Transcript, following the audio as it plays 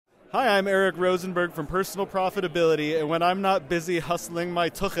Hi, I'm Eric Rosenberg from Personal Profitability, and when I'm not busy hustling my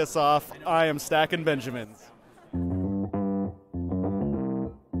tuchus off, I am stacking Benjamins.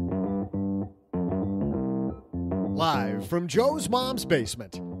 Live from Joe's mom's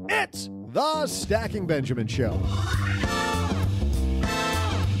basement, it's the Stacking Benjamin Show.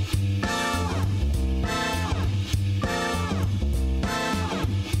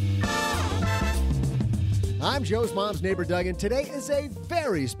 I'm Joe's mom's neighbor, Doug, and today is a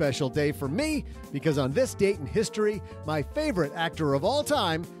very special day for me because on this date in history, my favorite actor of all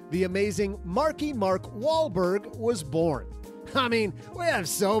time, the amazing Marky Mark Wahlberg, was born. I mean, we have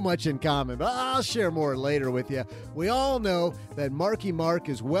so much in common, but I'll share more later with you. We all know that Marky Mark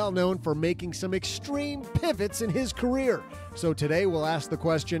is well known for making some extreme pivots in his career. So today we'll ask the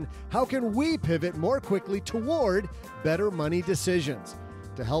question, how can we pivot more quickly toward better money decisions?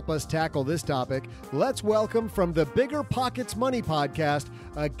 To help us tackle this topic, let's welcome from the BiggerPockets Money podcast,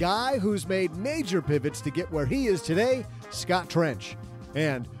 a guy who's made major pivots to get where he is today, Scott Trench.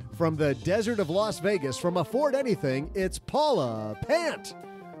 And from the desert of Las Vegas, from Afford Anything, it's Paula Pant.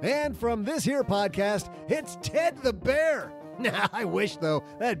 And from this here podcast, it's Ted the Bear. I wish, though,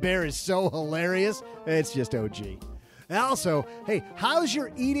 that bear is so hilarious. It's just OG. Also, hey, how's your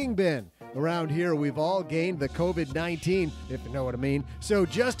eating been? Around here, we've all gained the COVID-19, if you know what I mean. So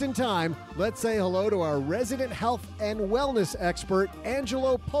just in time, let's say hello to our resident health and wellness expert,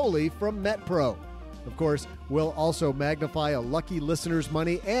 Angelo Poli from MetPro. Of course, we'll also magnify a lucky listener's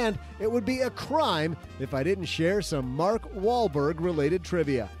money, and it would be a crime if I didn't share some Mark Wahlberg-related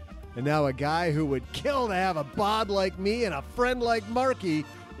trivia. And now a guy who would kill to have a bod like me and a friend like Marky,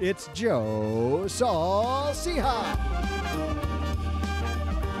 it's Joe Saul-Sehy.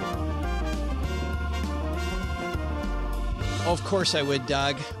 Of course I would,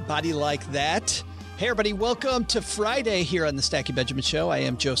 Doug. Body like that. Hey, everybody. Welcome to Friday here on the Stacking Benjamin Show. I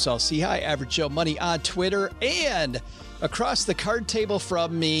am Joe Saul-Sehy, Average Joe Money on Twitter. And across the card table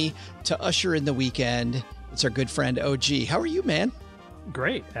from me to usher in the weekend, it's our good friend OG. How are you, man?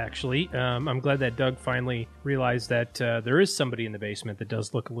 Great, actually. I'm glad that Doug finally realized that there is somebody in the basement that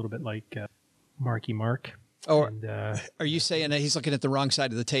does look a little bit like Marky Mark. Oh, and, are you saying that he's looking at the wrong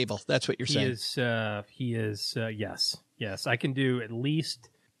side of the table? That's what you're saying. He is, yes. I can do at least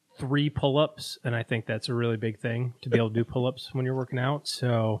 3 pull-ups, and I think that's a really big thing to be able to do pull-ups when you're working out.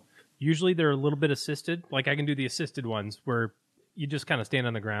 So usually they're a little bit assisted. Like I can do the assisted ones where you just kind of stand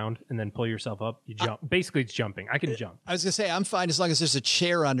on the ground and then pull yourself up. You jump. Basically, it's jumping. I can jump. I was going to say, I'm fine as long as there's a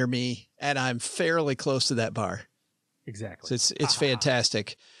chair under me and I'm fairly close to that bar. Exactly. So it's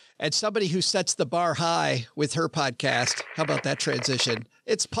fantastic. And somebody who sets the bar high with her podcast. How about that transition?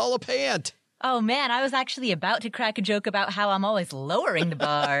 It's Paula Pant. Oh, man, I was actually about to crack a joke about how I'm always lowering the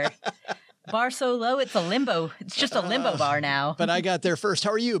bar. Bar so low, it's a limbo. It's just a limbo bar now. But I got there first.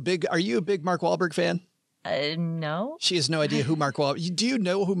 How are you? Are you a big Mark Wahlberg fan? No. She has no idea who Mark Wahlberg. Do you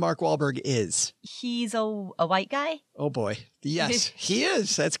know who Mark Wahlberg is? He's a white guy? Oh, boy. Yes, he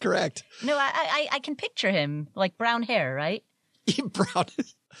is. That's correct. No, I can picture him. Like brown hair, right? Brown.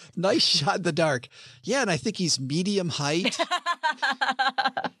 Nice shot in the dark. Yeah, and I think he's medium height.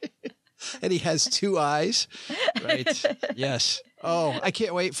 And he has 2 eyes. Right. Yes. Oh, I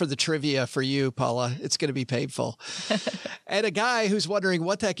can't wait for the trivia for you, Paula. It's going to be painful. And a guy who's wondering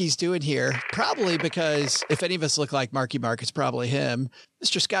what the heck he's doing here, probably because if any of us look like Marky Mark, it's probably him.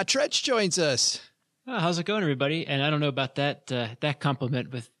 Mr. Scott Trench joins us. Oh, how's it going, everybody? And I don't know about that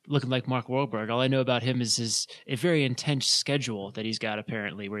compliment with looking like Mark Wahlberg. All I know about him is a very intense schedule that he's got,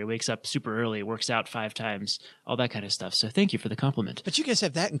 apparently, where he wakes up super early, works out 5 times, all that kind of stuff. So thank you for the compliment. But you guys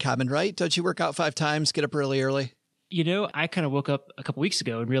have that in common, right? Don't you work out 5 times, get up early? You know, I kind of woke up a couple weeks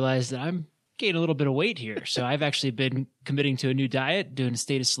ago and realized that I'm gaining a little bit of weight here. So I've actually been committing to a new diet, doing a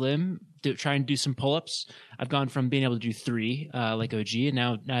State of Slim, trying to do some pull-ups. I've gone from being able to do 3 like OG, and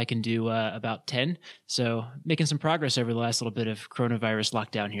now I can do about 10. So making some progress over the last little bit of coronavirus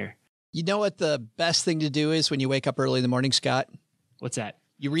lockdown here. You know what the best thing to do is when you wake up early in the morning, Scott? What's that?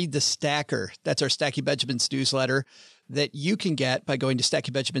 You read the Stacker. That's our Stacking Benjamins newsletter that you can get by going to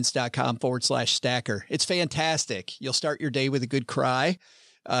stackingbenjamins.com/stacker. It's fantastic. You'll start your day with a good cry.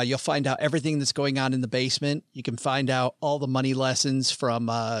 You'll find out everything that's going on in the basement. You can find out all the money lessons from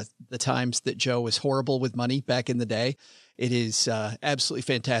the times that Joe was horrible with money back in the day. It is absolutely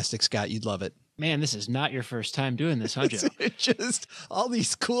fantastic, Scott. You'd love it. Man, this is not your first time doing this, huh, Joe? It's just all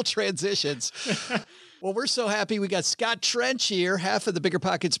these cool transitions. Well, we're so happy. We got Scott Trench here, half of the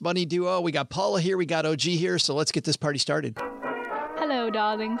BiggerPockets Money duo. We got Paula here. We got OG here. So let's get this party started. Hello,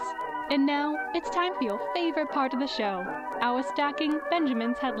 darlings. And now it's time for your favorite part of the show, our Stacking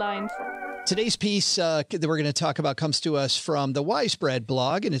Benjamin's headlines. Today's piece that we're going to talk about comes to us from the Wisebread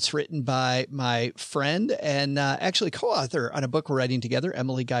blog, and it's written by my friend and actually co-author on a book we're writing together,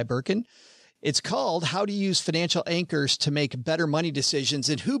 Emily Guy Birken. It's called How to Use Financial Anchors to Make Better Money Decisions.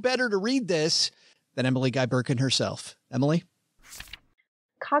 And who better to read this than Emily Guy Birken herself? Emily?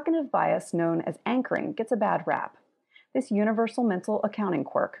 Cognitive bias, known as anchoring, gets a bad rap. This universal mental accounting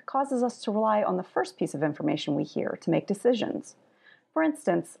quirk causes us to rely on the first piece of information we hear to make decisions. For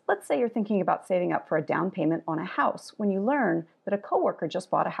instance, let's say you're thinking about saving up for a down payment on a house when you learn that a coworker just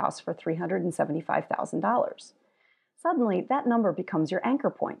bought a house for $375,000. Suddenly, that number becomes your anchor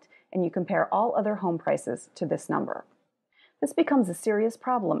point, and you compare all other home prices to this number. This becomes a serious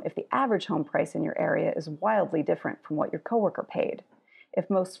problem if the average home price in your area is wildly different from what your coworker paid. If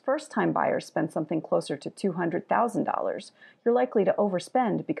most first-time buyers spend something closer to $200,000, you're likely to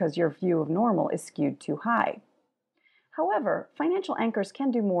overspend because your view of normal is skewed too high. However, financial anchors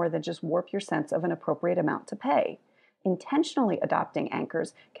can do more than just warp your sense of an appropriate amount to pay. Intentionally adopting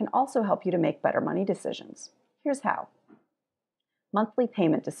anchors can also help you to make better money decisions. Here's how. Monthly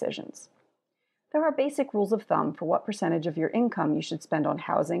payment decisions. There are basic rules of thumb for what percentage of your income you should spend on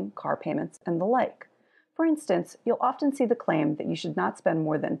housing, car payments, and the like. For instance, you'll often see the claim that you should not spend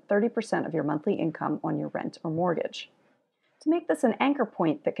more than 30% of your monthly income on your rent or mortgage. To make this an anchor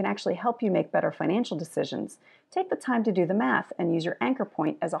point that can actually help you make better financial decisions, take the time to do the math and use your anchor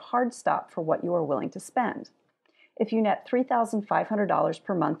point as a hard stop for what you are willing to spend. If you net $3,500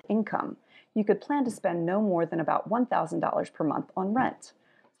 per month income, you could plan to spend no more than about $1,000 per month on rent.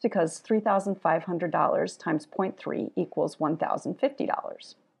 It's because $3,500 times 0.3 equals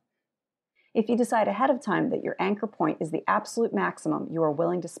 $1,050. If you decide ahead of time that your anchor point is the absolute maximum you are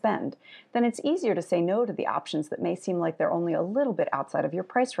willing to spend, then it's easier to say no to the options that may seem like they're only a little bit outside of your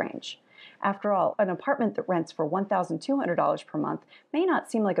price range. After all, an apartment that rents for $1,200 per month may not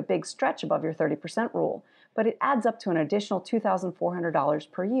seem like a big stretch above your 30% rule, but it adds up to an additional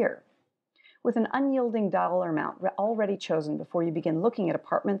 $2,400 per year. With an unyielding dollar amount already chosen before you begin looking at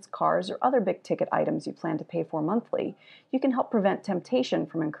apartments, cars, or other big-ticket items you plan to pay for monthly, you can help prevent temptation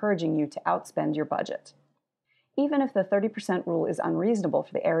from encouraging you to outspend your budget. Even if the 30% rule is unreasonable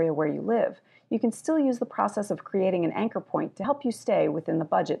for the area where you live, you can still use the process of creating an anchor point to help you stay within the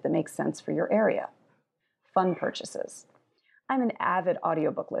budget that makes sense for your area. Fun purchases. I'm an avid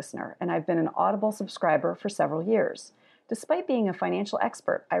audiobook listener, and I've been an Audible subscriber for several years. Despite being a financial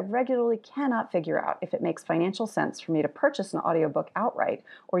expert, I regularly cannot figure out if it makes financial sense for me to purchase an audiobook outright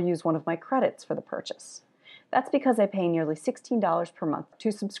or use one of my credits for the purchase. That's because I pay nearly $16 per month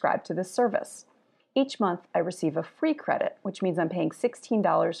to subscribe to this service. Each month, I receive a free credit, which means I'm paying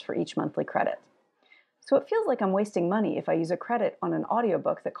 $16 for each monthly credit. So it feels like I'm wasting money if I use a credit on an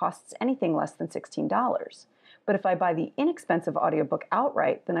audiobook that costs anything less than $16. But if I buy the inexpensive audiobook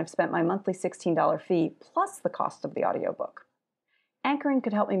outright, then I've spent my monthly $16 fee plus the cost of the audiobook. Anchoring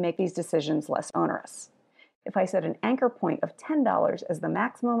could help me make these decisions less onerous. If I set an anchor point of $10 as the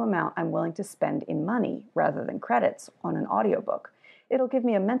maximum amount I'm willing to spend in money rather than credits on an audiobook, it'll give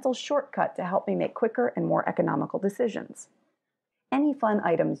me a mental shortcut to help me make quicker and more economical decisions. Any fun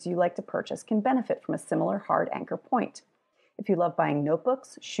items you like to purchase can benefit from a similar hard anchor point. If you love buying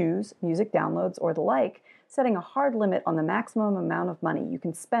notebooks, shoes, music downloads, or the like, setting a hard limit on the maximum amount of money you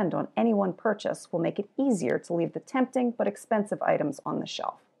can spend on any one purchase will make it easier to leave the tempting but expensive items on the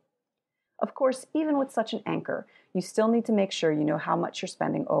shelf. Of course, even with such an anchor, you still need to make sure you know how much you're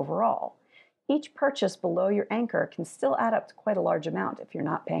spending overall. Each purchase below your anchor can still add up to quite a large amount if you're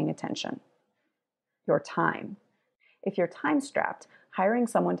not paying attention. Your time. If you're time-strapped, hiring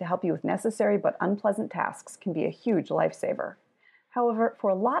someone to help you with necessary but unpleasant tasks can be a huge lifesaver. However, for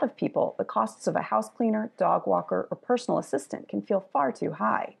a lot of people, the costs of a house cleaner, dog walker, or personal assistant can feel far too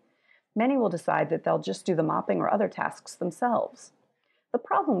high. Many will decide that they'll just do the mopping or other tasks themselves. The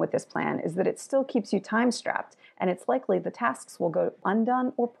problem with this plan is that it still keeps you time-strapped, and it's likely the tasks will go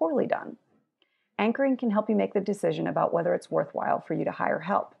undone or poorly done. Anchoring can help you make the decision about whether it's worthwhile for you to hire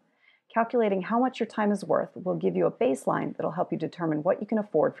help. Calculating how much your time is worth will give you a baseline that'll help you determine what you can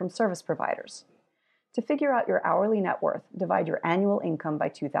afford from service providers. To figure out your hourly net worth, divide your annual income by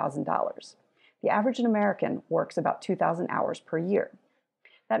 $2,000. The average American works about 2,000 hours per year.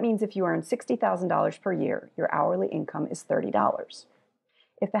 That means if you earn $60,000 per year, your hourly income is $30.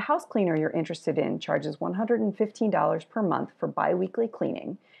 If the house cleaner you're interested in charges $115 per month for bi-weekly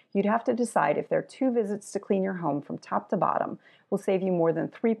cleaning, you'd have to decide if their 2 visits to clean your home from top to bottom will save you more than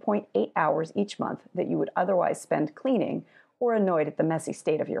 3.8 hours each month that you would otherwise spend cleaning or annoyed at the messy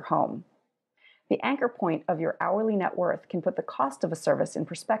state of your home. The anchor point of your hourly net worth can put the cost of a service in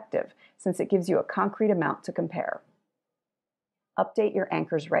perspective, since it gives you a concrete amount to compare. Update your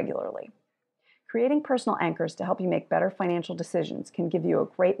anchors regularly. Creating personal anchors to help you make better financial decisions can give you a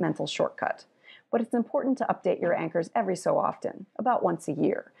great mental shortcut. But it's important to update your anchors every so often, about once a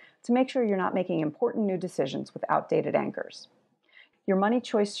year, to make sure you're not making important new decisions with outdated anchors. Your money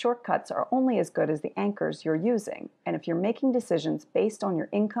choice shortcuts are only as good as the anchors you're using, and if you're making decisions based on your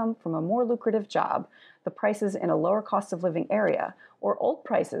income from a more lucrative job, the prices in a lower cost of living area, or old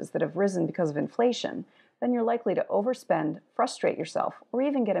prices that have risen because of inflation, then you're likely to overspend, frustrate yourself, or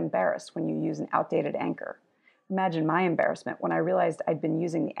even get embarrassed when you use an outdated anchor. Imagine my embarrassment when I realized I'd been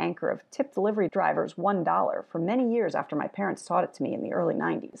using the anchor of tip delivery drivers $1 for many years after my parents taught it to me in the early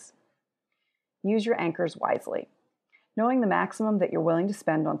 90s. Use your anchors wisely. Knowing the maximum that you're willing to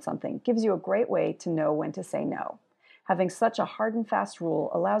spend on something gives you a great way to know when to say no. Having such a hard and fast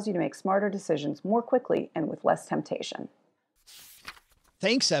rule allows you to make smarter decisions more quickly and with less temptation.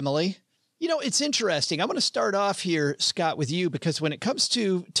 Thanks, Emily. You know, it's interesting. I want to start off here, Scott, with you, because when it comes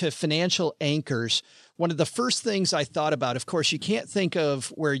to financial anchors, one of the first things I thought about, of course, you can't think of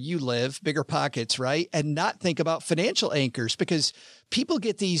where you live, BiggerPockets, right? And not think about financial anchors, because people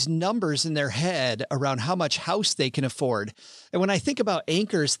get these numbers in their head around how much house they can afford. And when I think about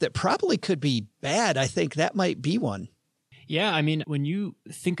anchors that probably could be bad, I think that might be one. Yeah, I mean, when you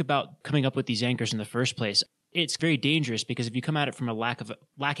think about coming up with these anchors in the first place, it's very dangerous, because if you come at it from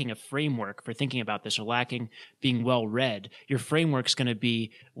lacking a framework for thinking about this, or lacking being well read, your framework's going to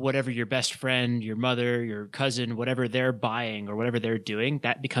be whatever your best friend, your mother, your cousin, whatever they're buying or whatever they're doing,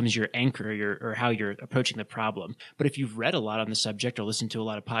 that becomes your anchor, or how you're approaching the problem. But if you've read a lot on the subject or listened to a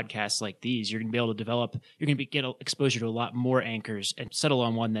lot of podcasts like these, you're going to be able to get exposure to a lot more anchors and settle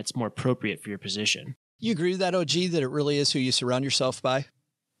on one that's more appropriate for your position. You agree with that, OG, that it really is who you surround yourself by?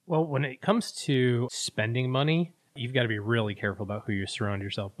 Well, when it comes to spending money, you've got to be really careful about who you surround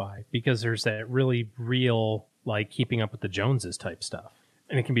yourself by, because there's that really real, like, keeping up with the Joneses type stuff.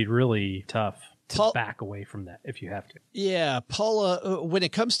 And it can be really tough to back away from that if you have to. Yeah. Paula, when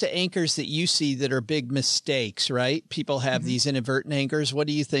it comes to anchors that you see that are big mistakes, right? People have these inadvertent anchors. What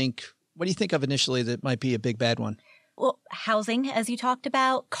do you think of initially that might be a big bad one? Well, housing, as you talked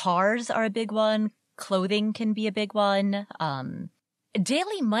about, cars are a big one. Clothing can be a big one.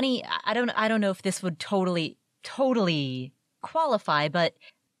 Daily money, I don't know if this would totally qualify, but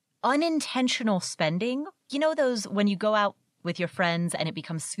unintentional spending, you know, those when you go out with your friends and it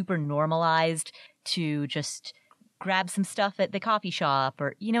becomes super normalized to just grab some stuff at the coffee shop,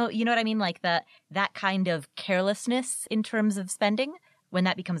 or you know what I mean, like that kind of carelessness in terms of spending. When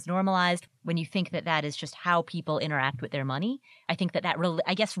that becomes normalized, when you think that is just how people interact with their money, I think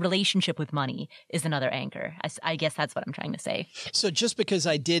relationship with money is another anchor. I guess that's what I'm trying to say. So just because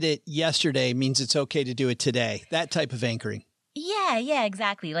I did it yesterday means it's okay to do it today. That type of anchoring. Yeah,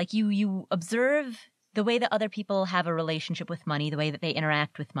 exactly. Like you observe the way that other people have a relationship with money, the way that they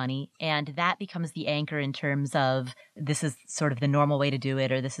interact with money, and that becomes the anchor in terms of this is sort of the normal way to do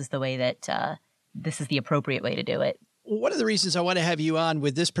it, or this is the way that this is the appropriate way to do it. One of the reasons I want to have you on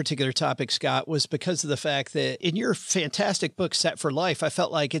with this particular topic, Scott, was because of the fact that in your fantastic book, Set for Life, I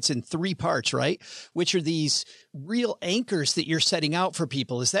felt like it's in 3 parts, right? Which are these real anchors that you're setting out for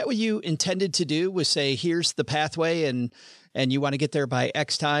people. Is that what you intended to do, was say, here's the pathway and you want to get there by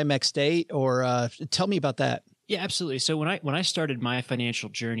X time, X date? Or tell me about that. Yeah, absolutely. So when I started my financial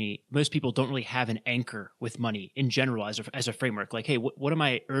journey, most people don't really have an anchor with money in general as a framework. Like, hey, what am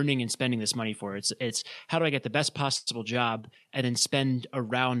I earning and spending this money for? It's how do I get the best possible job and then spend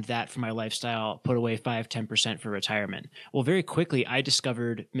around that for my lifestyle, put away 5-10% for retirement. Well, very quickly, I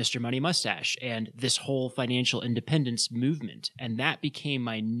discovered Mr. Money Mustache and this whole financial independence movement, and that became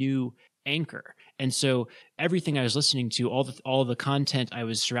my new anchor. And so everything I was listening to, all the content I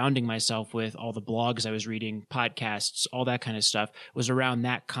was surrounding myself with, all the blogs I was reading, podcasts, all that kind of stuff was around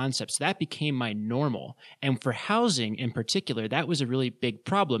that concept. So that became my normal. And for housing in particular, that was a really big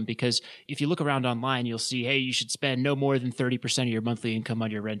problem, because if you look around online, you'll see, hey, you should spend no more than 30% of your monthly income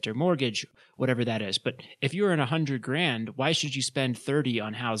on your rent or mortgage, whatever that is. But if you're in $100,000, why should you spend 30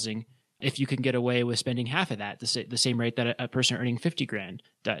 on housing if you can get away with spending half of that, the same rate that a person earning $50,000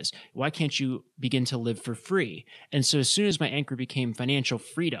 does? Why can't you begin to live for free? And so as soon as my anchor became financial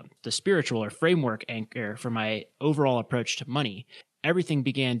freedom, the spiritual or framework anchor for my overall approach to money, everything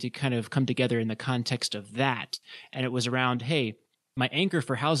began to kind of come together in the context of that. And it was around, hey, my anchor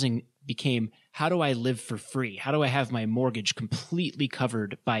for housing became, how do I live for free? How do I have my mortgage completely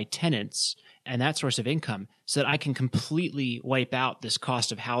covered by tenants and that source of income so that I can completely wipe out this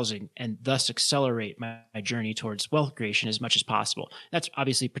cost of housing and thus accelerate my journey towards wealth creation as much as possible? That's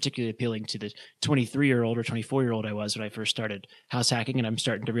obviously particularly appealing to the 23-year-old or 24-year-old I was when I first started house hacking, and I'm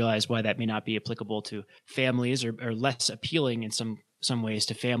starting to realize why that may not be applicable to families, or less appealing in some some ways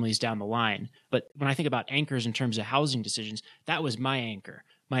to families down the line. But when I think about anchors in terms of housing decisions, that was my anchor.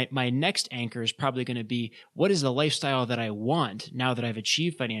 My next anchor is probably going to be, what is the lifestyle that I want now that I've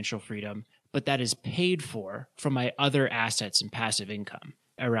achieved financial freedom, but that is paid for from my other assets and passive income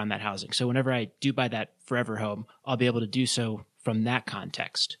around that housing. So whenever I do buy that forever home, I'll be able to do so from that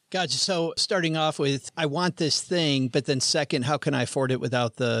context. Gotcha. So starting off with, I want this thing, but then second, how can I afford it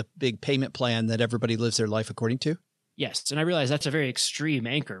without the big payment plan that everybody lives their life according to? Yes. And I realize that's a very extreme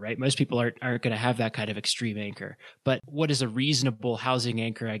anchor, right? Most people aren't going to have that kind of extreme anchor. But what is a reasonable housing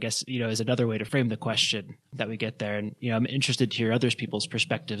anchor, I guess, is another way to frame the question that we get there. And, I'm interested to hear other people's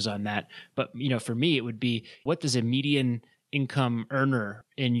perspectives on that. But, for me, it would be, what does a median income earner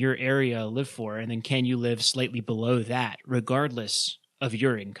in your area live for? And then can you live slightly below that, regardless of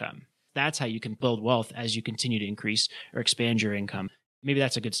your income? That's how you can build wealth as you continue to increase or expand your income. Maybe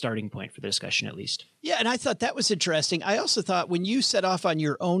that's a good starting point for the discussion, at least. Yeah. And I thought that was interesting. I also thought when you set off on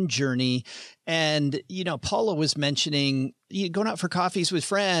your own journey and, Paula was mentioning going out for coffees with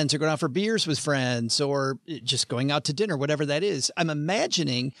friends or going out for beers with friends or just going out to dinner, whatever that is. I'm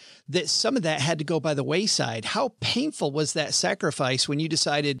imagining that some of that had to go by the wayside. How painful was that sacrifice when you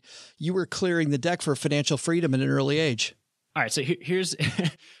decided you were clearing the deck for financial freedom at an early age? All right. So here's,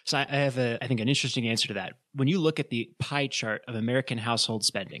 so I have I think an interesting answer to that. When you look at the pie chart of American household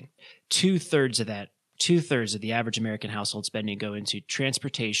spending, 2/3 of that, 2/3 of the average American household spending go into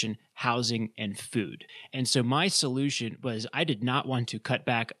transportation, housing, and food. And so my solution was, I did not want to cut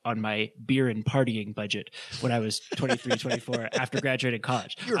back on my beer and partying budget when I was 23, 24 after graduating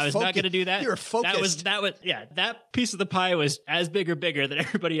college. I was not going to do that. You were focused. That piece of the pie was as big or bigger than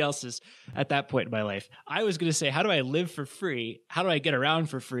everybody else's at that point in my life. I was going to say, how do I live for free? How do I get around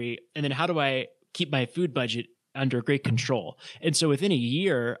for free? And then how do I keep my food budget under great control? And so within a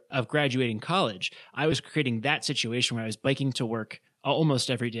year of graduating college, I was creating that situation where I was biking to work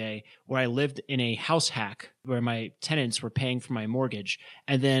almost every day, where I lived in a house hack where my tenants were paying for my mortgage.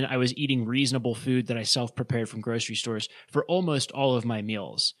 And then I was eating reasonable food that I self-prepared from grocery stores for almost all of my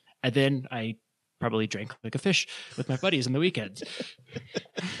meals. And then I probably drank like a fish with my buddies on the weekends.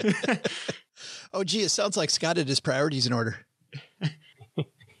 Oh, gee, it sounds like Scott had his priorities in order.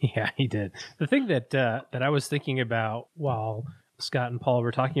 Yeah, he did. The thing that I was thinking about while Scott and Paul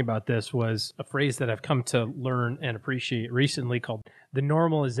were talking about this was a phrase that I've come to learn and appreciate recently called the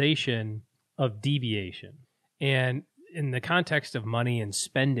normalization of deviation. And in the context of money and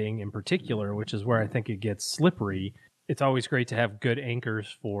spending in particular, which is where I think it gets slippery, it's always great to have good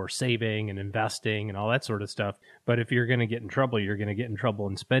anchors for saving and investing and all that sort of stuff. But if you're going to get in trouble, you're going to get in trouble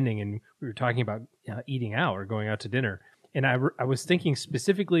in spending. And we were talking about eating out or going out to dinner. And I was thinking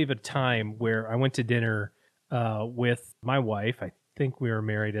specifically of a time where I went to dinner with my wife. I think we were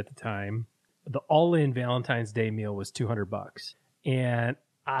married at the time. The all-in Valentine's Day meal was $200, and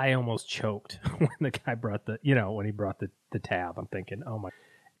I almost choked when the guy brought when he brought the tab. I'm thinking, oh my!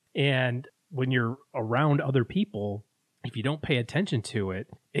 And when you're around other people, if you don't pay attention to it,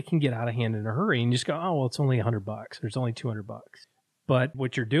 it can get out of hand in a hurry, and you just go, oh well, it's only $100, or it's only $200. But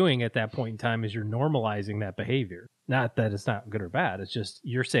what you're doing at that point in time is you're normalizing that behavior. Not that it's not good or bad. It's just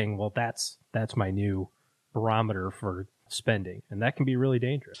you're saying, well, that's my new barometer for spending. And that can be really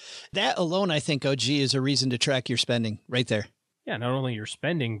dangerous. That alone, I think, OG, is a reason to track your spending right there. Yeah, not only your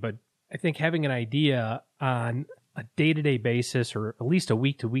spending, but I think having an idea on a day-to-day basis or at least a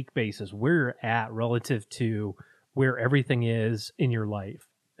week-to-week basis where you're at relative to where everything is in your life.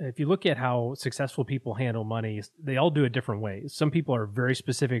 If you look at how successful people handle money, they all do it different ways. Some people are very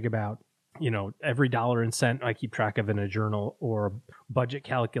specific about, every dollar and cent I keep track of in a journal or a budget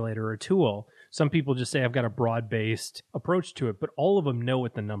calculator or a tool. Some people just say, I've got a broad-based approach to it, but all of them know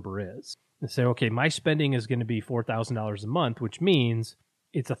what the number is. They say, okay, my spending is going to be $4,000 a month, which means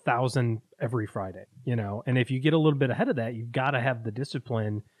it's $1,000 every Friday, and if you get a little bit ahead of that, you've got to have the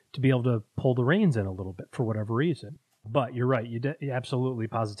discipline to be able to pull the reins in a little bit for whatever reason. But you're right. You absolutely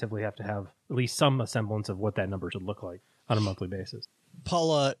positively have to have at least some semblance of what that number should look like on a monthly basis.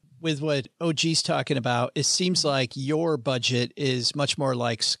 Paula, with what OG's talking about, it seems like your budget is much more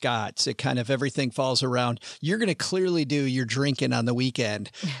like Scott's. It kind of everything falls around. You're going to clearly do your drinking on the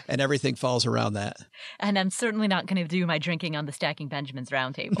weekend and everything falls around that. And I'm certainly not going to do my drinking on the Stacking Benjamins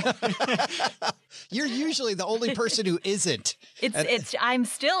roundtable. You're usually the only person who isn't. I'm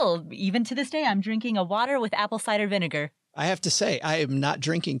still, even to this day, I'm drinking a water with apple cider vinegar. I have to say, I am not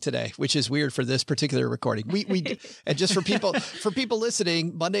drinking today, which is weird for this particular recording. We and just for people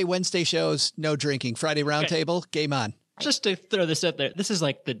listening, Monday, Wednesday shows, no drinking. Friday roundtable, game on. Just to throw this out there, this is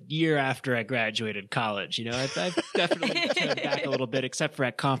like the year after I graduated college. I've definitely turned back a little bit, except for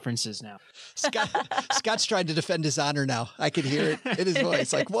at conferences now. Scott's trying to defend his honor now. I can hear it in his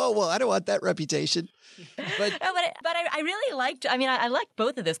voice. Like, whoa, I don't want that reputation. But I really liked, I liked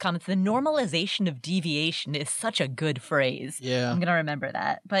both of those comments. The normalization of deviation is such a good phrase. Yeah. I'm going to remember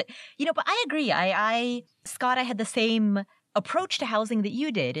that. But I agree. Scott, I had the same approach to housing that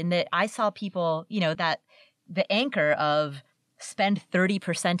you did, in that I saw people, that the anchor of spend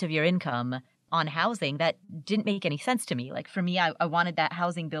 30% of your income on housing, that didn't make any sense to me. Like, for me, I wanted that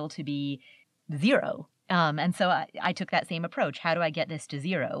housing bill to be 0. And so I took that same approach. How do I get this to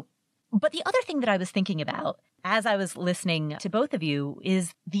 0? But the other thing that I was thinking about as I was listening to both of you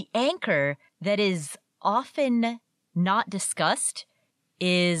is the anchor that is often not discussed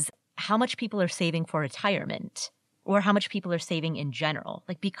is how much people are saving for retirement, or how much people are saving in general.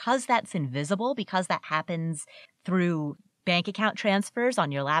 Like, because that's invisible, because that happens through bank account transfers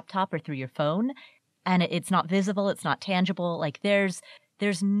on your laptop or through your phone, and it's not visible, it's not tangible. Like, there's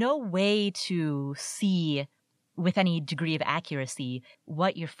no way to see with any degree of accuracy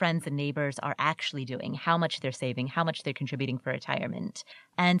what your friends and neighbors are actually doing, how much they're saving, how much they're contributing for retirement.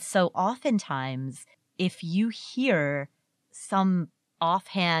 And so oftentimes, if you hear some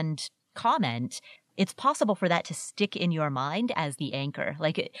offhand comment, it's possible for that to stick in your mind as the anchor.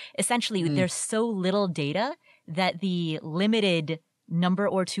 Like, essentially, there's so little data that the limited number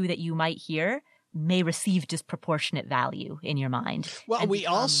or two that you might hear may receive disproportionate value in your mind. Well, we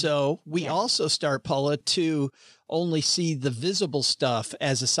also start, Paula, to only see the visible stuff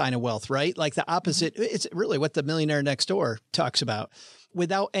as a sign of wealth, right? Like the opposite. It's really what the millionaire next door talks about.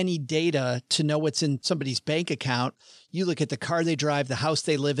 Without any data to know what's in somebody's bank account, you look at the car they drive, the house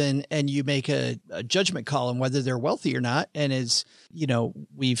they live in, and you make a judgment call on whether they're wealthy or not. And as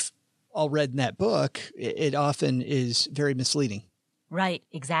we've all read in that book, it often is very misleading. Right.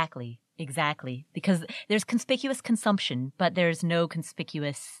 Exactly. Because there's conspicuous consumption, but there's no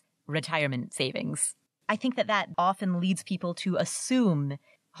conspicuous retirement savings. I think that often leads people to assume,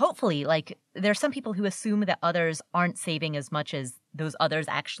 hopefully, like, there's some people who assume that others aren't saving as much as those others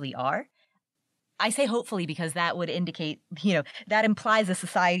actually are. I say hopefully because that would indicate, that implies a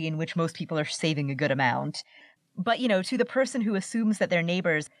society in which most people are saving a good amount. But, to the person who assumes that their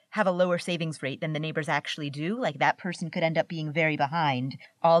neighbors have a lower savings rate than the neighbors actually do, like, that person could end up being very behind,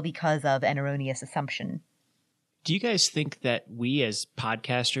 all because of an erroneous assumption. Do you guys think that we as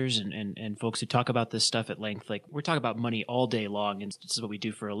podcasters and folks who talk about this stuff at length, like, we're talking about money all day long, and this is what we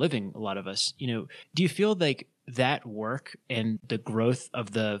do for a living, a lot of us, do you feel like that work and the growth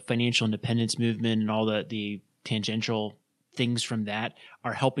of the financial independence movement and all the tangential things from that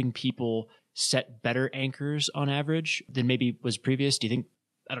are helping people set better anchors on average than maybe was previous? Do you think?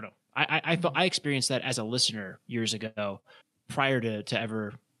 I don't know. I experienced that as a listener years ago, prior to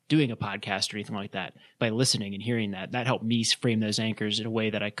ever doing a podcast or anything like that. By listening and hearing that helped me frame those anchors in a way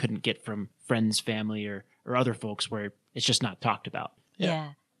that I couldn't get from friends, family, or other folks where it's just not talked about. Yeah.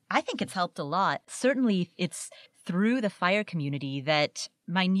 I think it's helped a lot. Certainly, it's through the FIRE community that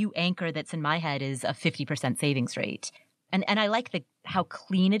my new anchor that's in my head is a 50% savings rate. And I like how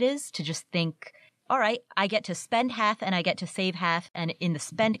clean it is to just think, all right, I get to spend half and I get to save half. And in the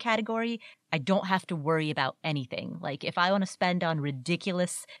spend category, I don't have to worry about anything. Like, if I want to spend on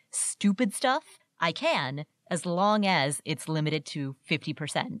ridiculous, stupid stuff, I can, as long as it's limited to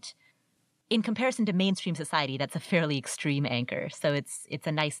 50%. In comparison to mainstream society, that's a fairly extreme anchor. So it's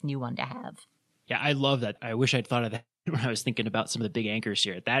a nice new one to have. Yeah, I love that. I wish I'd thought of that when I was thinking about some of the big anchors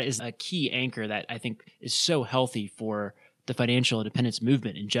here. That is a key anchor that I think is so healthy for the financial independence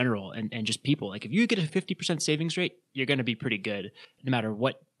movement in general and just people. Like, if you get a 50% savings rate, you're going to be pretty good no matter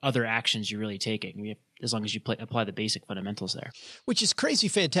what other actions you're really taking, as long as you apply the basic fundamentals there. Which is crazy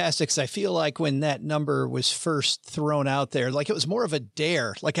fantastic, because I feel like when that number was first thrown out there, like, it was more of a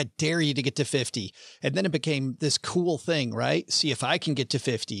dare, like I dare you to get to 50. And then it became this cool thing, right? See if I can get to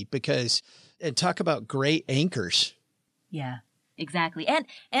 50, and talk about great anchors. Yeah, exactly. And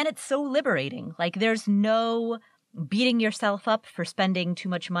it's so liberating. Like, there's no beating yourself up for spending too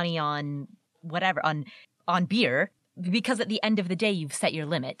much money on whatever, on beer, because at the end of the day, you've set your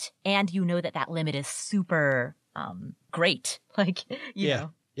limit, and you know that limit is super great. Like, you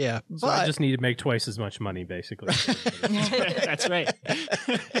know. Yeah. So I just need to make twice as much money, basically. That's right.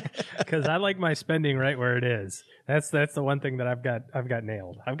 Because I like my spending right where it is. That's the one thing that I've got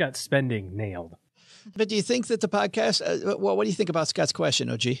nailed. I've got spending nailed. But do you think that the podcast, what do you think about Scott's question,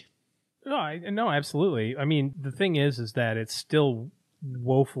 OG? No, absolutely. I mean, the thing is that it's still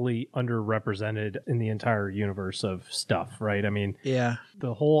woefully underrepresented in the entire universe of stuff, right? I mean, yeah,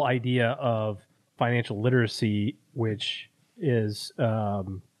 the whole idea of financial literacy, which is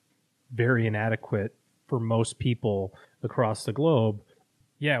very inadequate for most people across the globe.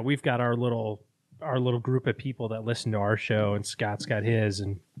 Yeah, we've got our little group of people that listen to our show, and Scott's got his,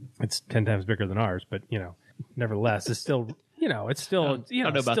 and it's 10 times bigger than ours. But nevertheless, it's still still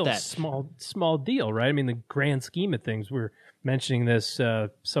small deal, right? I mean, the grand scheme of things. We're mentioning this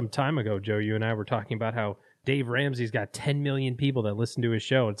some time ago, Joe. You and I were talking about how Dave Ramsey's got 10 million people that listen to his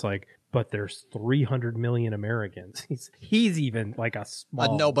show. It's like, but there's 300 million Americans. He's even like a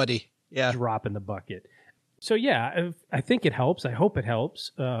small nobody. Yeah, drop in the bucket. So yeah, I think it helps. I hope it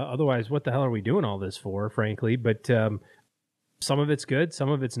helps. Otherwise, what the hell are we doing all this for, frankly? But some of it's good, some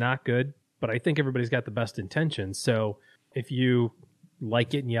of it's not good. But I think everybody's got the best intentions. So if you like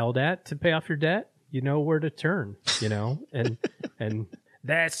getting yelled at to pay off your debt, you know where to turn. And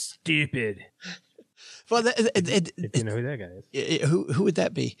that's stupid. Well, if you know who that guy is, who would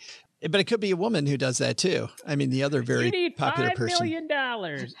that be? But it could be a woman who does that too. I mean, the other very popular person. You need $5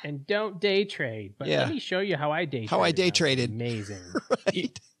 million and don't day trade. But let me show you how I day traded. How I day traded. Amazing.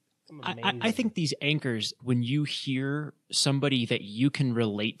 Right. I think these anchors, when you hear somebody that you can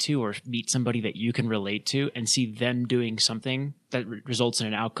relate to or meet somebody that you can relate to and see them doing something that results in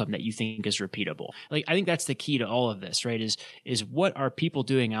an outcome that you think is repeatable. Like, I think that's the key to all of this, right? Is what are people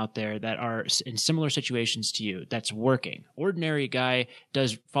doing out there that are in similar situations to you that's working? Ordinary guy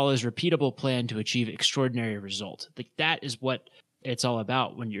follows repeatable plan to achieve extraordinary result. Like, that is what it's all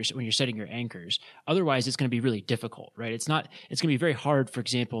about when you're setting your anchors. Otherwise, it's going to be really difficult, right? It's going to be very hard, for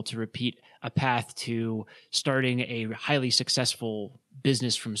example, to repeat a path to starting a highly successful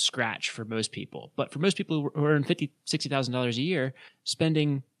business from scratch for most people. But for most people who earn $50,000, $60,000 a year,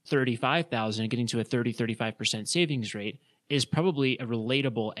 spending $35,000 and getting to a 30-35% savings rate is probably a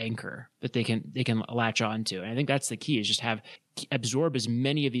relatable anchor that they can latch on to. And I think that's the key, is just absorb as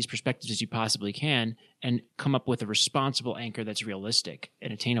many of these perspectives as you possibly can and come up with a responsible anchor that's realistic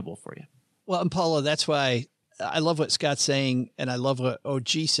and attainable for you. Well, and Paula, that's why I love what Scott's saying, and I love what OG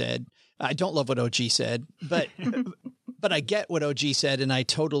said. I don't love what OG said, but but I get what OG said, and I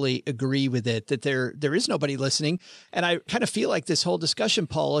totally agree with it, that there is nobody listening. And I kind of feel like this whole discussion,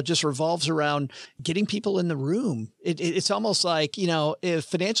 Paula, just revolves around getting people in the room. It's almost like, if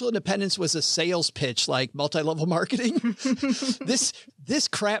financial independence was a sales pitch, like multi-level marketing, this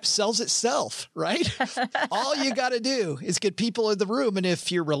crap sells itself, right? All you got to do is get people in the room. And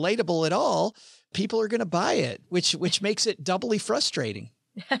if you're relatable at all, people are going to buy it, which makes it doubly frustrating.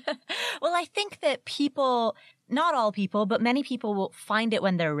 Well, I think that people, not all people, but many people will find it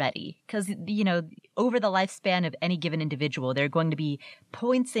when they're ready. Because, over the lifespan of any given individual, there are going to be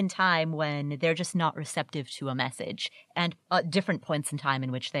points in time when they're just not receptive to a message, and different points in time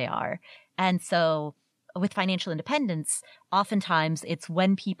in which they are. And so with financial independence, oftentimes it's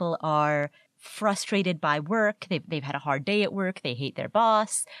when people are frustrated by work, they've had a hard day at work, they hate their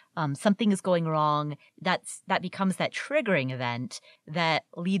boss, something is going wrong, that becomes that triggering event that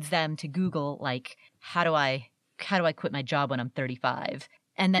leads them to Google, like, how do I quit my job when I'm 35?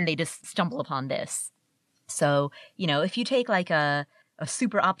 And then they just stumble upon this. So, if you take like a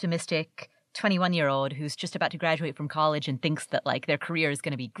super optimistic 21-year-old who's just about to graduate from college and thinks that like their career is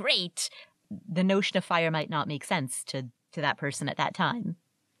going to be great, the notion of FIRE might not make sense to that person at that time.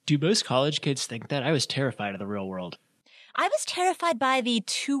 Do most college kids think that? I was terrified of the real world. I was terrified by the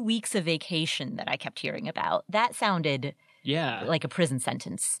 2 weeks of vacation that I kept hearing about. That sounded like a prison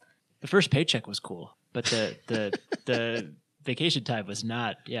sentence. The first paycheck was cool, but the vacation time was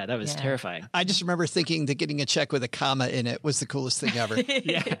not. Yeah, that was terrifying. I just remember thinking that getting a check with a comma in it was the coolest thing ever.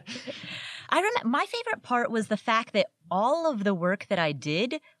 Yeah. I remember my favorite part was the fact that all of the work that I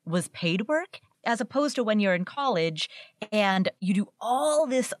did was paid work, as opposed to when you're in college and you do all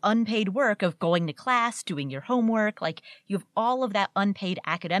this unpaid work of going to class, doing your homework, like you have all of that unpaid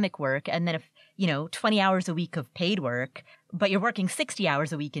academic work. And then 20 hours a week of paid work, but you're working 60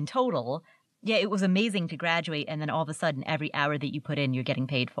 hours a week in total. Yeah, it was amazing to graduate. And then all of a sudden, every hour that you put in, you're getting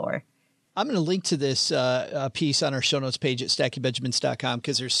paid for. I'm going to link to this piece on our show notes page at stackingbenjamins.com,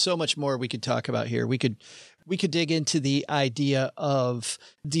 because there's so much more we could talk about here. We could dig into the idea of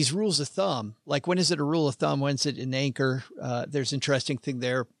these rules of thumb. Like, when is it a rule of thumb? When's it an anchor? There's an interesting thing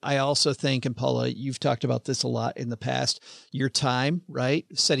there. I also think, and Paula, you've talked about this a lot in the past, your time, right?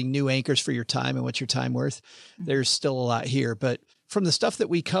 Setting new anchors for your time and what's your time worth. There's still a lot here. But from the stuff that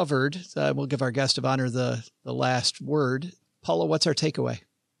we covered, we'll give our guest of honor the last word. Paula, what's our takeaway?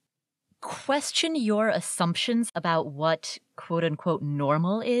 Question your assumptions about what quote unquote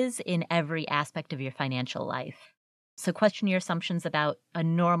normal is in every aspect of your financial life. So question your assumptions about a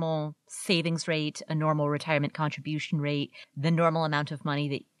normal savings rate, a normal retirement contribution rate, the normal amount of money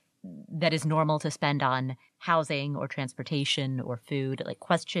that that is normal to spend on housing or transportation or food. Like,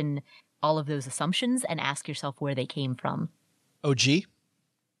 question all of those assumptions and ask yourself where they came from. OG?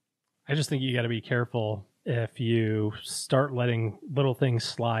 I just think you got to be careful if you start letting little things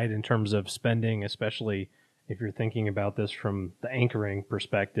slide in terms of spending, especially if you're thinking about this from the anchoring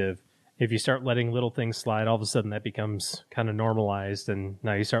perspective. If you start letting little things slide, all of a sudden that becomes kind of normalized, and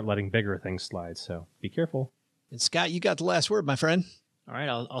now you start letting bigger things slide. So be careful. And Scott, you got the last word, my friend. All right,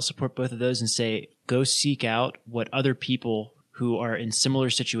 I'll support both of those and say go seek out what other people who are in similar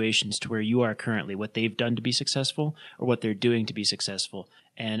situations to where you are currently, what they've done to be successful or what they're doing to be successful,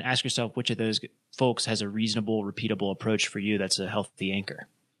 and ask yourself which of those folks has a reasonable, repeatable approach for you that's a healthy anchor.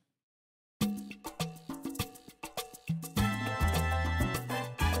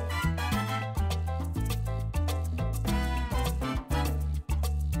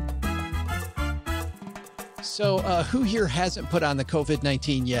 So who here hasn't put on the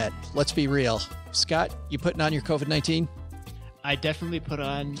COVID-19 yet? Let's be real. Scott, you putting on your COVID-19? I definitely put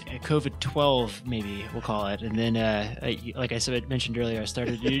on a COVID-12, maybe we'll call it. And then, like I mentioned earlier, I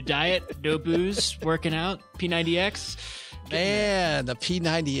started a new diet, no booze, working out, P90X. Man, the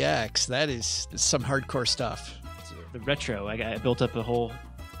P90X, that is some hardcore stuff. The retro, I built up a whole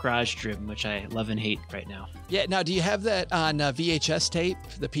garage trim, which I love and hate right now. Yeah, now do you have that on VHS tape,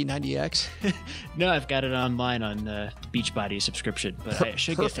 the P90X? No, I've got it online on Beachbody subscription, but I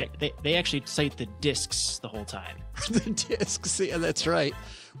should Perfect. get they actually cite the discs the whole time. The discs, yeah, that's right.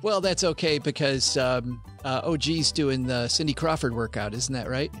 Well, that's okay because OG's doing the Cindy Crawford workout, isn't that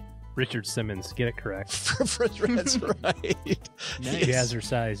right? Richard Simmons, get it correct. That's right. Nice.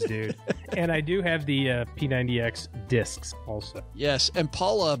 Jazzercise, dude. And I do have the P90X discs also. Yes, and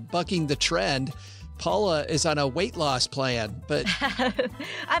Paula bucking the trend. Paula is on a weight loss plan, but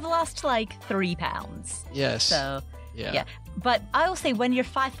I've lost like 3 pounds. yes. So Yeah. But I will say when you're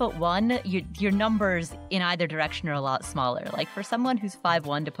 5'1", your numbers in either direction are a lot smaller. Like for someone who's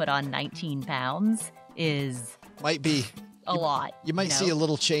 5'1" to put on 19 pounds is Might be a lot. You might see a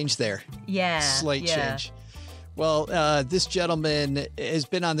little change there. Yeah. Slight change. Well, this gentleman has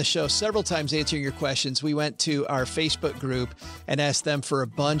been on the show several times answering your questions. We went to our Facebook group and asked them for a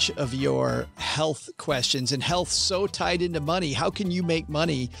bunch of your health questions. And health's so tied into money. How can you make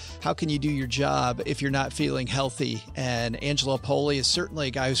money? How can you do your job if you're not feeling healthy? And Angelo Poli is certainly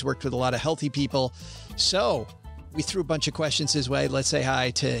a guy who's worked with a lot of healthy people. So we threw a bunch of questions his way. Let's say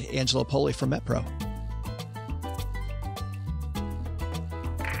hi to Angelo Poli from MetPro.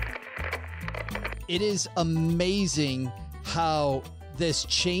 It is amazing how this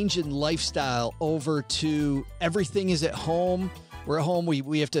change in lifestyle over to everything is at home. We're at home.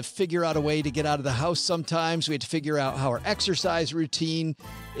 We have to figure out a way to get out of the house sometimes. We have to figure out how our exercise routine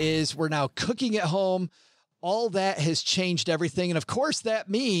is. We're now cooking at home. All that has changed everything. And of course, that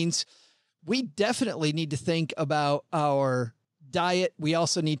means we definitely need to think about our diet. We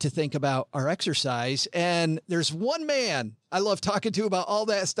also need to think about our exercise. And there's one man I love talking to about all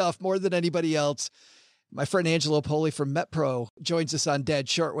that stuff more than anybody else. My friend Angelo Poli from MetPro joins us on Dead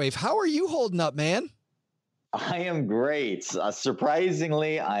Shortwave. How are you holding up, man? I am great.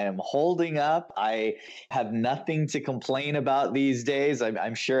 Surprisingly, I am holding up. I have nothing to complain about these days.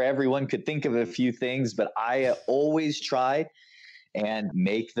 I'm sure everyone could think of a few things, but I always try and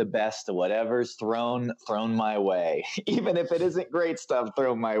make the best of whatever's thrown my way, even if it isn't great stuff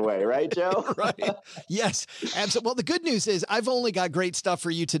thrown my way. Right, Joe? Right. Yes. Absolutely. Well, the good news is I've only got great stuff for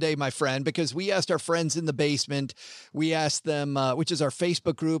you today, my friend, because we asked our friends in the basement. We asked them, which is our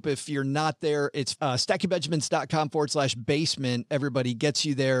Facebook group. If you're not there, it's stackingbenjamins.com/basement. Everybody gets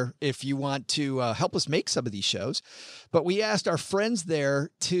you there if you want to help us make some of these shows. But we asked our friends there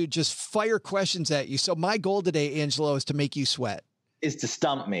to just fire questions at you. So my goal today, Angelo, is to make you sweat. Is to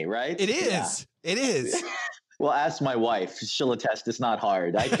stump me, right? It is. Yeah. It is. Well, ask my wife. She'll attest it's not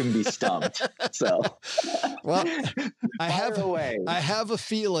hard. I can be stumped. So, well, I have a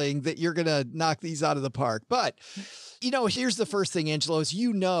feeling that you're going to knock these out of the park. But, here's the first thing, Angelo, is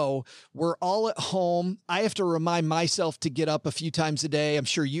we're all at home. I have to remind myself to get up a few times a day. I'm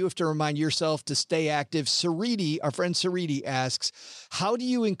sure you have to remind yourself to stay active. Sariti, our friend Sariti asks, how do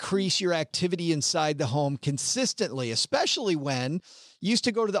you increase your activity inside the home consistently, especially when you used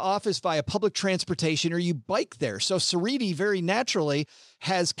to go to the office via public transportation or you bike there? So Sariti very naturally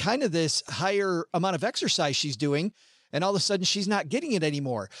has kind of this higher amount of exercise she's doing, and all of a sudden she's not getting it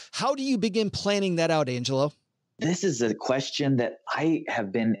anymore. How do you begin planning that out, Angelo? This is a question that I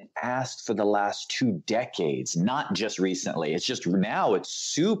have been asked for the last 2 decades, not just recently. It's just now it's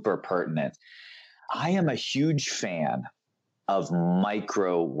super pertinent. I am a huge fan of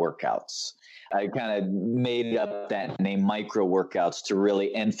micro workouts. I kind of made up that name, micro workouts, to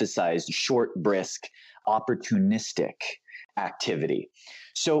really emphasize short, brisk, opportunistic activity.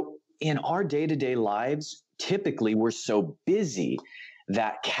 So in our day-to-day lives, typically we're so busy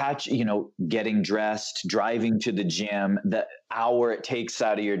that getting dressed, driving to the gym, the hour it takes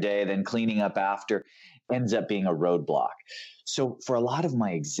out of your day, then cleaning up after ends up being a roadblock. So for a lot of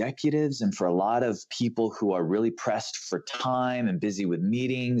my executives and for a lot of people who are really pressed for time and busy with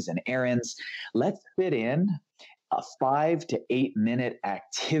meetings and errands, let's fit in a 5 to 8 minute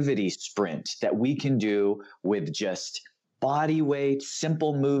activity sprint that we can do with just body weight,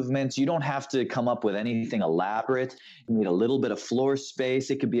 simple movements. You don't have to come up with anything elaborate. You need a little bit of floor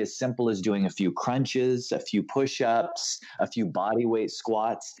space. It could be as simple as doing a few crunches, a few push-ups, a few body weight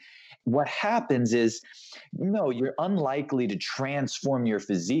squats. What happens is, you're unlikely to transform your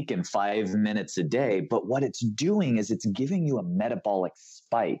physique in 5 minutes a day, but what it's doing is it's giving you a metabolic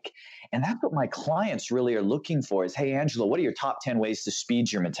spike. And that's what my clients really are looking for is, hey, Angelo, what are your top 10 ways to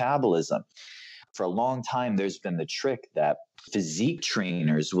speed your metabolism? For a long time, there's been the trick that physique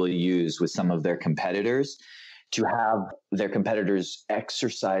trainers will use with some of their competitors to have their competitors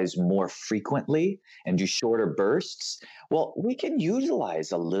exercise more frequently and do shorter bursts. Well, we can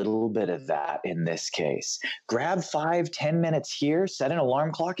utilize a little bit of that in this case. Grab 5-10 minutes here, set an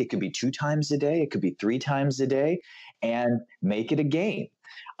alarm clock. It could be 2 times a day. It could be 3 times a day, and make it a game.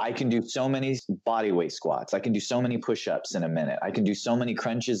 I can do so many body weight squats. I can do so many push-ups in a minute. I can do so many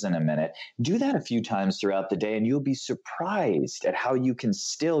crunches in a minute. Do that a few times throughout the day, and you'll be surprised at how you can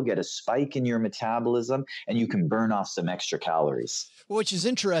still get a spike in your metabolism and you can burn off some extra calories. Which is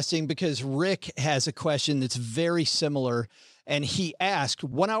interesting because Rick has a question that's very similar. And he asked,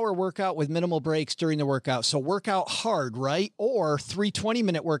 1 hour workout with minimal breaks during the workout. So work out hard, right? Or 3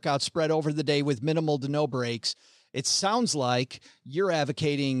 20-minute workouts spread over the day with minimal to no breaks. It sounds like you're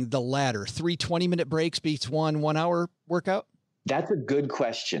advocating the latter. 3 20-minute breaks beats 1 1-hour workout? That's a good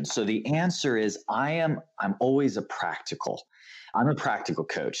question. So the answer is I'm always I'm a practical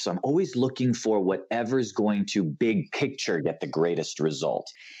coach. So I'm always looking for whatever's going to big picture get the greatest result.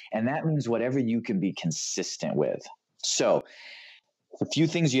 And that means whatever you can be consistent with. So a few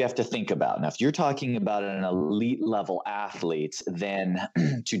things you have to think about. Now, if you're talking about an elite level athlete, then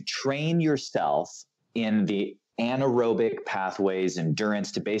to train yourself in the anaerobic pathways,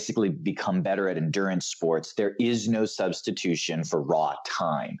 endurance, to basically become better at endurance sports, there is no substitution for raw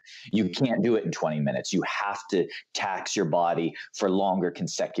time. You can't do it in 20 minutes. You have to tax your body for longer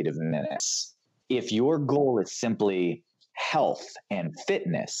consecutive minutes. If your goal is simply health and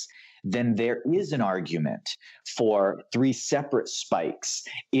fitness, then there is an argument for 3 separate spikes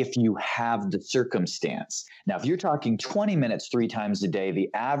if you have the circumstance. Now, if you're talking 20 minutes 3 times a day, the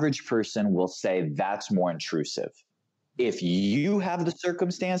average person will say that's more intrusive. If you have the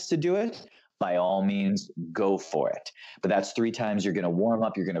circumstance to do it, by all means, go for it. But that's 3 times you're going to warm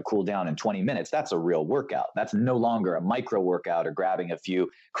up, you're going to cool down in 20 minutes. That's a real workout. That's no longer a micro workout or grabbing a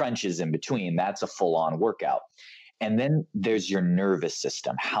few crunches in between. That's a full-on workout. And then there's your nervous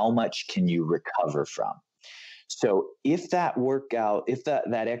system. How much can you recover from? So if that workout, if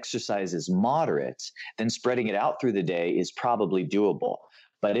that exercise is moderate, then spreading it out through the day is probably doable.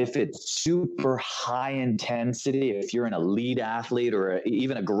 But if it's super high intensity, if you're an elite athlete or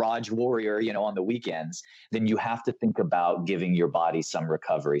even a garage warrior, on the weekends, then you have to think about giving your body some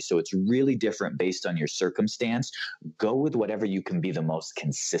recovery. So it's really different based on your circumstance. Go with whatever you can be the most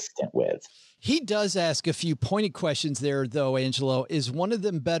consistent with. He does ask a few pointed questions there, though, Angelo. Is one of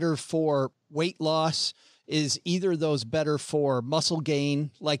them better for weight loss? Is either of those better for muscle gain?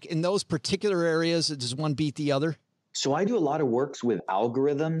 Like in those particular areas, does one beat the other? So I do a lot of works with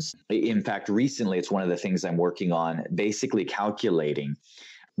algorithms. In fact, recently, it's one of the things I'm working on, basically calculating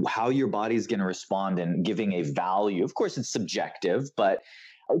how your body's going to respond and giving a value. Of course, it's subjective, but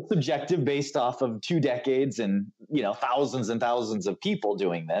it's subjective based off of 2 decades and, thousands and thousands of people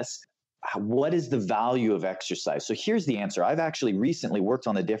doing this. What is the value of exercise? So here's the answer. I've actually recently worked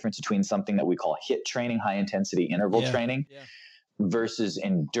on the difference between something that we call HIIT training, high intensity interval training, versus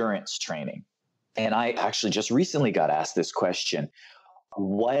endurance training. And I actually just recently got asked this question.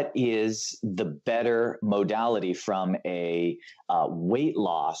 What is the better modality from a weight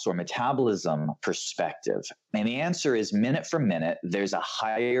loss or metabolism perspective? And the answer is minute for minute, there's a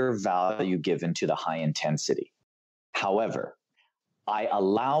higher value given to the high intensity. However, I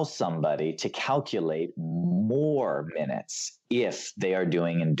allow somebody to calculate more minutes if they are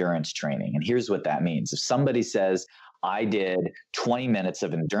doing endurance training. And here's what that means. If somebody says, I did 20 minutes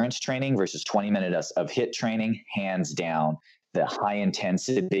of endurance training versus 20 minutes of HIIT training, hands down, the high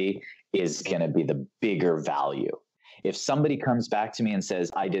intensity is going to be the bigger value. If somebody comes back to me and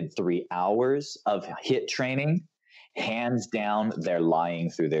says, I did 3 hours of HIIT training, hands down, they're lying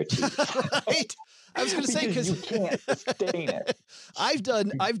through their teeth. Right. I was going to say, because you can't sustain it. I've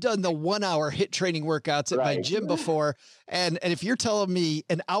done the 1 hour HIIT training workouts at my gym before. And if you're telling me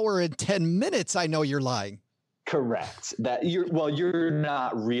an hour and 10 minutes, I know you're lying. Correct. You're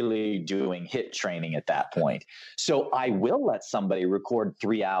not really doing HIIT training at that point. So I will let somebody record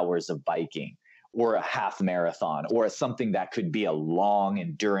 3 hours of biking or a half marathon or something that could be a long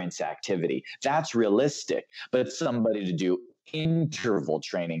endurance activity. That's realistic. But somebody to do interval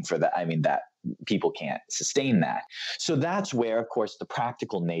training for that, that people can't sustain that. So that's where, of course, the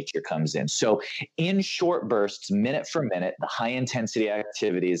practical nature comes in. So in short bursts, minute for minute, the high intensity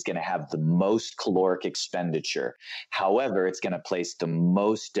activity is going to have the most caloric expenditure. However, it's going to place the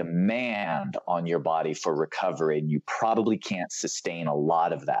most demand on your body for recovery, and you probably can't sustain a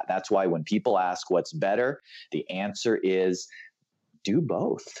lot of that. That's why when people ask what's better, the answer is do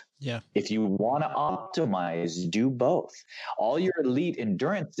both. Yeah. If you want to optimize, do both. All your elite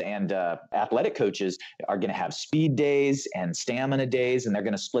endurance and athletic coaches are going to have speed days and stamina days, and they're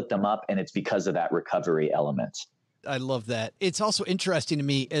going to split them up. And it's because of that recovery element. I love that. It's also interesting to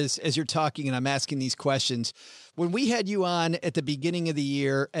me as you're talking and I'm asking these questions. When we had you on at the beginning of the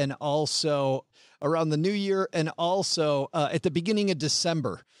year and also around the new year and also at the beginning of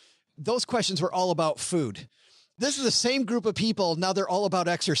December, those questions were all about food. This is the same group of people. Now they're all about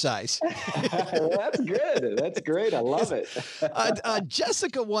exercise. That's good. That's great. I love it.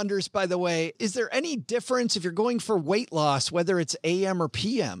 Jessica wonders, by the way, is there any difference if you're going for weight loss, whether it's AM or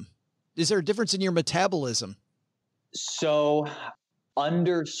PM? Is there a difference in your metabolism? So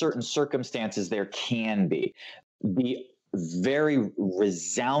under certain circumstances, there can be. The very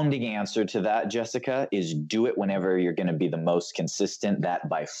resounding answer to that, Jessica, is do it whenever you're going to be the most consistent. That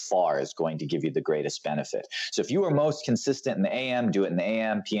by far is going to give you the greatest benefit. So if you are most consistent in the AM, do it in the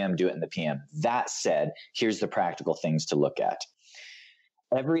AM, PM, do it in the PM. That said, here's the practical things to look at.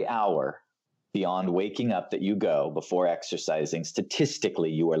 Every hour beyond waking up that you go before exercising, statistically,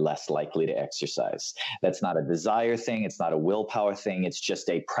 you are less likely to exercise. That's not a desire thing. It's not a willpower thing. It's just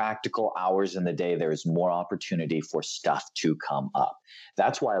a practical hours in the day. There is more opportunity for stuff to come up.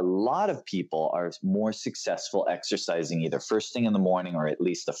 That's why a lot of people are more successful exercising either first thing in the morning or at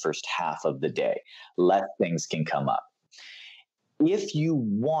least the first half of the day. Less things can come up. If you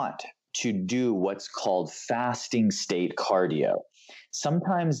want to do what's called fasting state cardio,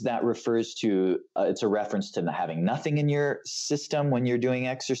 sometimes that refers to, it's a reference to having nothing in your system when you're doing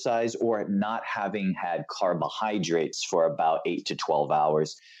exercise or not having had carbohydrates for about 8 to 12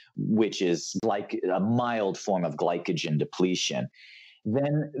 hours, which is like a mild form of glycogen depletion.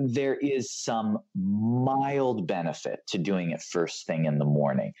 Then there is some mild benefit to doing it first thing in the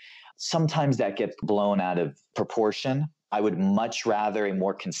morning. Sometimes that gets blown out of proportion. I would much rather a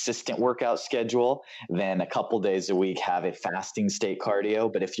more consistent workout schedule than a couple days a week have a fasting state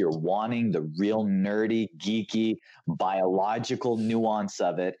cardio. But if you're wanting the real nerdy, geeky, biological nuance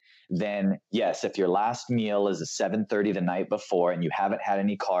of it, then yes, if your last meal is at 7:30 the night before and you haven't had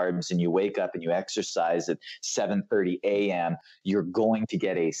any carbs and you wake up and you exercise at 7:30 a.m., you're going to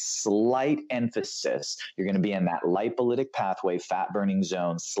get a slight emphasis. You're going to be in that lipolytic pathway, fat burning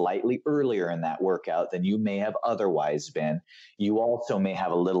zone slightly earlier in that workout than you may have otherwise been. You also may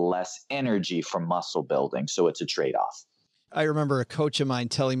have a little less energy from muscle building. So it's a trade-off. I remember a coach of mine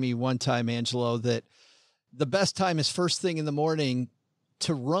telling me one time, Angelo, that the best time is first thing in the morning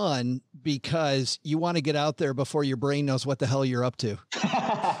to run because you want to get out there before your brain knows what the hell you're up to.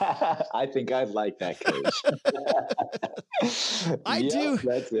 I think I'd like that, coach.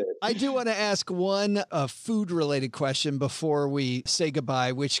 That's it. I do want to ask one food related question before we say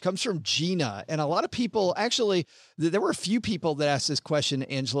goodbye, which comes from Gina. And a lot of people, actually, there were a few people that asked this question,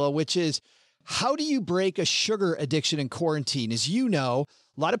 Angelo, which is, how do you break a sugar addiction in quarantine? As you know,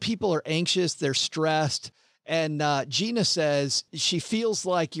 a lot of people are anxious, they're stressed. And Gina says she feels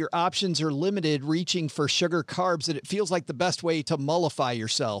like your options are limited reaching for sugar carbs, and it feels like the best way to mollify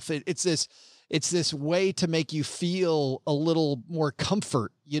yourself. It's this way to make you feel a little more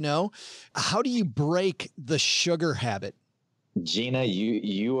comfort, you know? How do you break the sugar habit? Gina,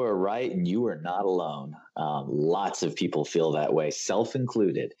 you are right, and you are not alone. Lots of people feel that way, self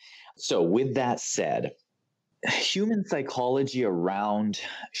included. So with that said, human psychology around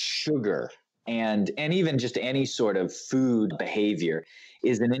sugar and even just any sort of food behavior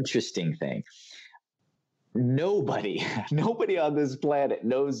is an interesting thing. Nobody on this planet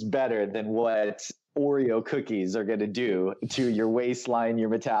knows better than what Oreo cookies are going to do to your waistline, your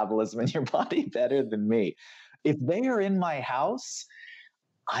metabolism, and your body better than me. If they are in my house,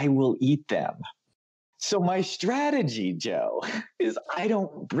 I will eat them. So my strategy, Joe, is I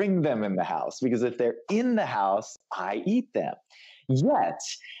don't bring them in the house, because if they're in the house, I eat them. Yet,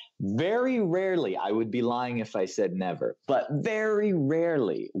 very rarely, I would be lying if I said never, but very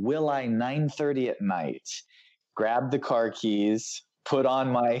rarely will I 9:30 at night grab the car keys, put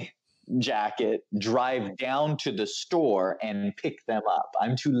on my jacket, drive down to the store and pick them up.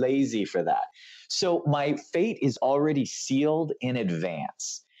 I'm too lazy for that. So my fate is already sealed in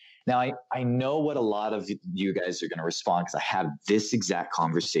advance. Now, I know what a lot of you guys are going to respond, because I have this exact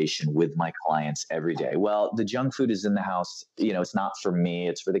conversation with my clients every day. Well, the junk food is in the house. It's not for me.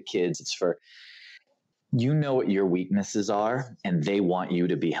 It's for the kids. It's for, what your weaknesses are, and they want you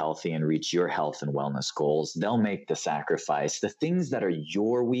to be healthy and reach your health and wellness goals. They'll make the sacrifice. The things that are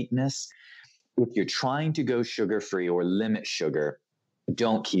your weakness, if you're trying to go sugar-free or limit sugar,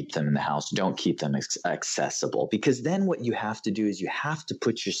 don't keep them in the house. Don't keep them accessible, because then what you have to do is you have to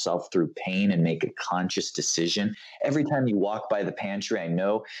put yourself through pain and make a conscious decision. Every time you walk by the pantry, I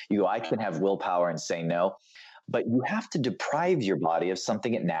know you go, I can have willpower and say no, but you have to deprive your body of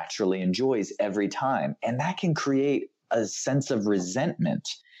something it naturally enjoys every time. And that can create a sense of resentment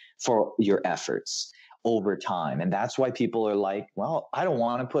for your efforts over time. And that's why people are like, well, I don't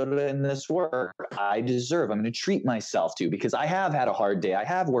want to put in this work. I'm going to treat myself to, because I have had a hard day. I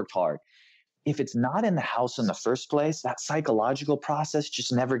have worked hard. If it's not in the house in the first place, that psychological process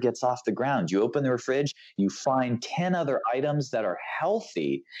just never gets off the ground. You open the fridge, you find 10 other items that are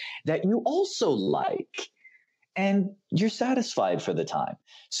healthy that you also like, and you're satisfied for the time.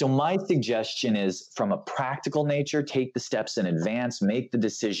 So my suggestion is, from a practical nature, take the steps in advance, make the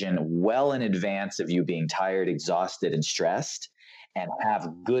decision well in advance of you being tired, exhausted, and stressed, and have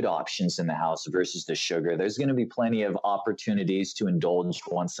good options in the house versus the sugar. There's going to be plenty of opportunities to indulge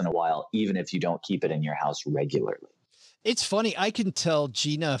once in a while, even if you don't keep it in your house regularly. It's funny. I can tell,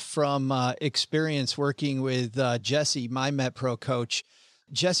 Gina, from experience working with Jesse, my MetPro coach.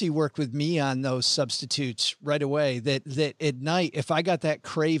 Jesse worked with me on those substitutes right away, that at night, if I got that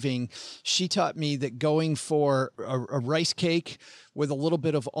craving, she taught me that going for a rice cake with a little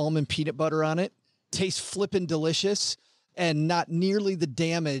bit of almond peanut butter on it tastes flippin' delicious and not nearly the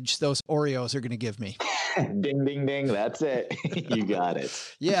damage those Oreos are going to give me. Ding, ding, ding. That's it. You got it.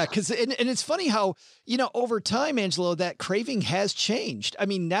 Yeah. And it's funny how, over time, Angelo, that craving has changed. I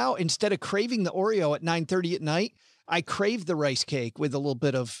mean, now instead of craving the Oreo at 9:30 at night, I crave the rice cake with a little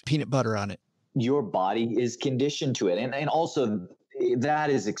bit of peanut butter on it. Your body is conditioned to it. And also that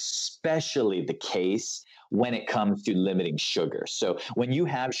is especially the case when it comes to limiting sugar. So when you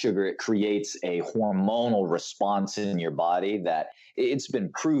have sugar, it creates a hormonal response in your body that it's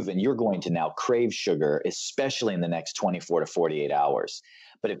been proven you're going to now crave sugar, especially in the next 24 to 48 hours.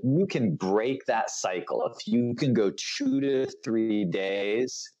 But if you can break that cycle, if you can go 2 to 3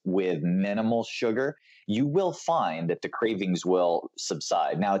 days with minimal sugar, you will find that the cravings will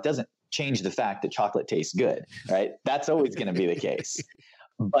subside. Now, it doesn't change the fact that chocolate tastes good, right? That's always going to be the case.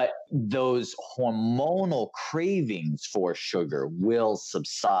 But those hormonal cravings for sugar will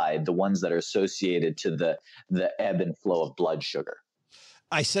subside, the ones that are associated to the ebb and flow of blood sugar.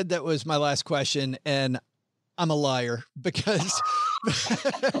 I said that was my last question, and I'm a liar, because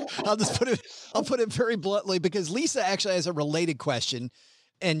I'll put it very bluntly, because Lisa actually has a related question.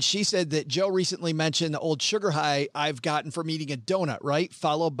 And she said that Joe recently mentioned the old sugar high I've gotten from eating a donut, right?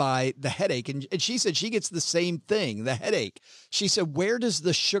 Followed by the headache. And she said she gets the same thing, the headache. She said, where does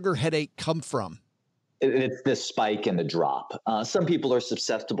the sugar headache come from? It's the spike and the drop. Some people are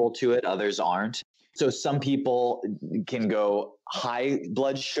susceptible to it, others aren't. So some people can go high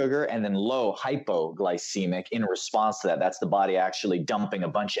blood sugar and then low hypoglycemic in response to that. That's the body actually dumping a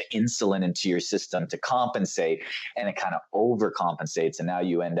bunch of insulin into your system to compensate, and it kind of overcompensates. And now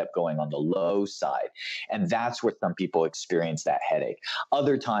you end up going on the low side. And that's where some people experience that headache.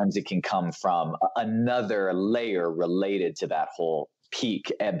 Other times it can come from another layer related to that whole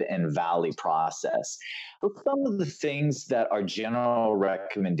peak, ebb, and valley process. But some of the things that are general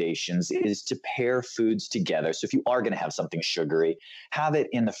recommendations is to pair foods together. So if you are going to have something sugary, have it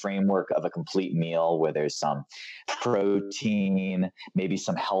in the framework of a complete meal where there's some protein, maybe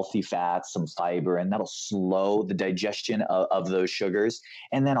some healthy fats, some fiber, and that'll slow the digestion of those sugars.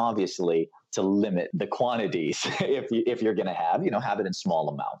 And then obviously to limit the quantities if you're going to have it in small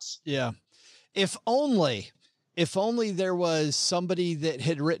amounts. Yeah. If only there was somebody that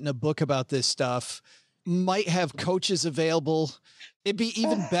had written a book about this stuff, might have coaches available. It'd be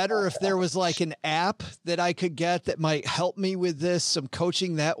even better if there was like an app that I could get that might help me with this, some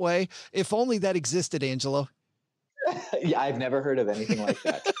coaching that way. If only that existed, Angelo. Yeah, I've never heard of anything like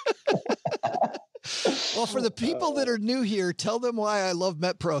that. Well, for the people that are new here, tell them why I love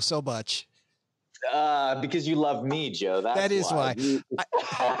MetPro so much. Because you love me, Joe. That is why.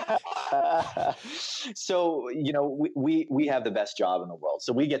 So, we have the best job in the world.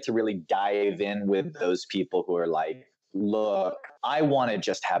 So we get to really dive in with those people who are like, look, I want to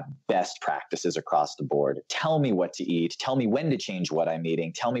just have best practices across the board. Tell me what to eat. Tell me when to change what I'm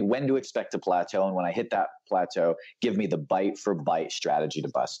eating. Tell me when to expect a plateau. And when I hit that plateau, give me the bite for bite strategy to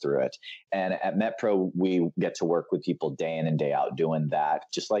bust through it. And at MetPro, we get to work with people day in and day out doing that,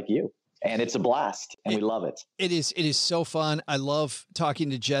 just like you. And it's a blast, and we love it. It is so fun. I love talking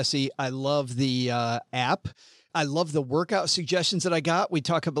to Jesse. I love the app. I love the workout suggestions that I got. We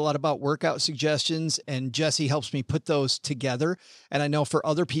talk a lot about workout suggestions, and Jesse helps me put those together. And I know for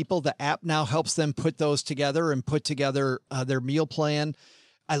other people, the app now helps them put those together and put together their meal plan.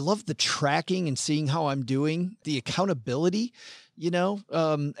 I love the tracking and seeing how I'm doing, the accountability,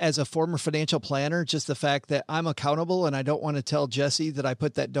 as a former financial planner, just the fact that I'm accountable and I don't want to tell Jesse that I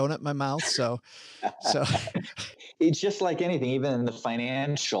put that donut in my mouth. So it's just like anything, even in the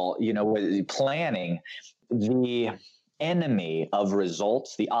financial, planning. The enemy of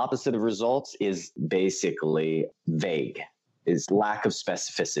results, the opposite of results, is basically vague, is lack of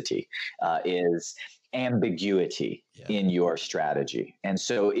specificity, is ambiguity in your strategy. And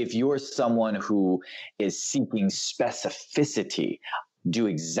so if you're someone who is seeking specificity, do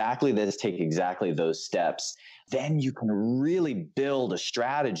exactly this, take exactly those steps, then you can really build a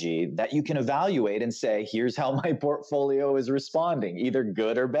strategy that you can evaluate and say, here's how my portfolio is responding, either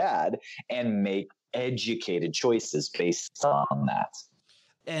good or bad, and make educated choices based on that.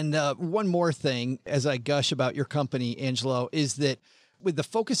 And one more thing, as I gush about your company, Angelo, is that with the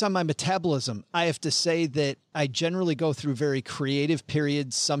focus on my metabolism, I have to say that I generally go through very creative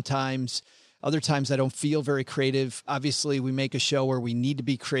periods sometimes. Other times I don't feel very creative. Obviously, we make a show where we need to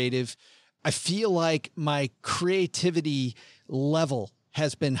be creative. I feel like my creativity level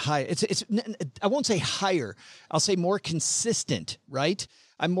has been high. It's I won't say higher. I'll say more consistent, right?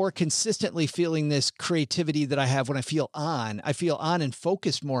 I'm more consistently feeling this creativity that I have when I feel on. I feel on and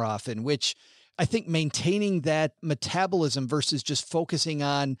focused more often, which I think maintaining that metabolism versus just focusing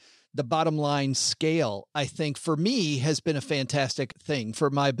on the bottom line scale, I think for me has been a fantastic thing for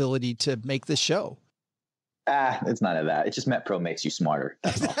my ability to make this show. It's none of that. It's just MetPro makes you smarter.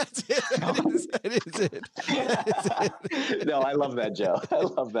 That's it. That is it. No, I love that, Joe. I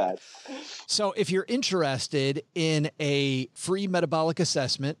love that. So if you're interested in a free metabolic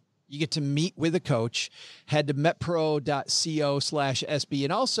assessment, you get to meet with a coach. Head to metpro.co/SB.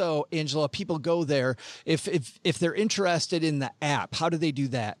 And also, Angela, people go there. If they're interested in the app, how do they do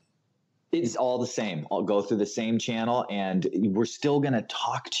that? It's all the same. I'll go through the same channel, and we're still going to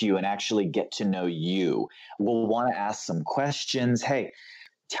talk to you and actually get to know you. We'll want to ask some questions. Hey,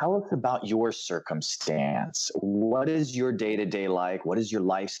 tell us about your circumstance. What is your day-to-day like? What is your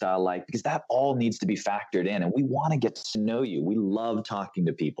lifestyle like? Because that all needs to be factored in, and we want to get to know you. We love talking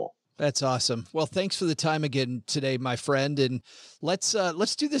to people. That's awesome. Well, thanks for the time again today, my friend. And let's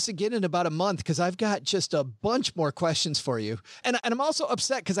do this again in about a month, because I've got just a bunch more questions for you. And I'm also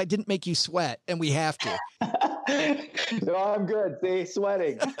upset because I didn't make you sweat, and we have to. No, I'm good. See,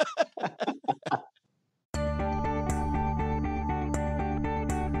 sweating.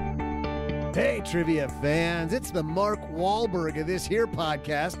 Hey, trivia fans. It's the Mark Wahlberg of this here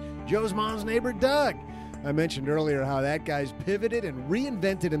podcast, Joe's mom's neighbor, Doug. I mentioned earlier how that guy's pivoted and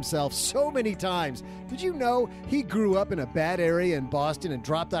reinvented himself so many times. Did you know he grew up in a bad area in Boston and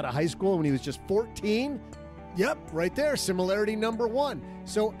dropped out of high school when he was just 14? Yep, right there, similarity number one.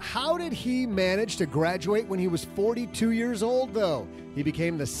 So how did he manage to graduate when he was 42 years old, though? He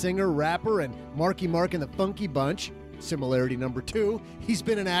became the singer, rapper, and Marky Mark and the Funky Bunch. Similarity number two, he's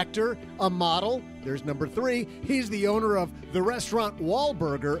been an actor, a model. There's number three, he's the owner of the restaurant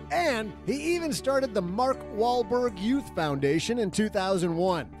Wahlburger, and he even started the Mark Wahlberg Youth Foundation in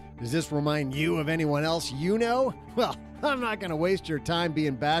 2001. Does this remind you of anyone else you know? Well, I'm not going to waste your time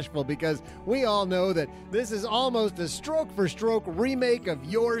being bashful, because we all know that this is almost a stroke-for-stroke remake of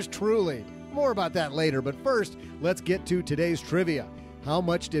yours truly. More about that later, but first, let's get to today's trivia. How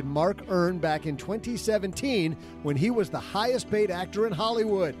much did Mark earn back in 2017 when he was the highest paid actor in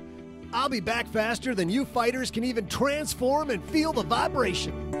Hollywood? I'll be back faster than you fighters can even transform and feel the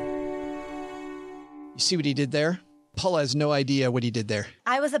vibration. You see what he did there? Paula has no idea what he did there.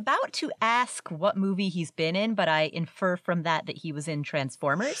 I was about to ask what movie he's been in, but I infer from that he was in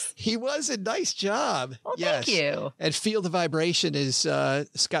Transformers. He was. A nice job. Well, yes. Thank you. And Feel the Vibration is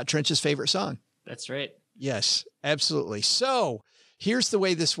Scott Trench's favorite song. That's right. Yes, absolutely. So here's the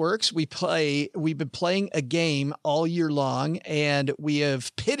way this works. We've been playing a game all year long, and we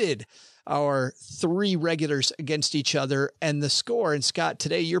have pitted our three regulars against each other. And the score, and Scott,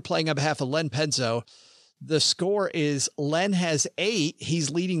 today you're playing on behalf of Len Penzo. The score is Len has 8.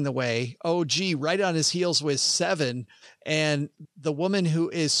 He's leading the way. OG right on his heels with 7. And the woman who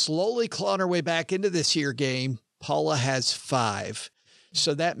is slowly clawing her way back into this here game, Paula, has 5.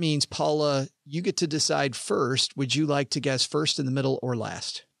 So that means, Paula, you get to decide first. Would you like to guess first, in the middle, or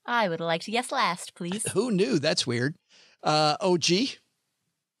last? I would like to guess last, please. Who knew? That's weird. OG?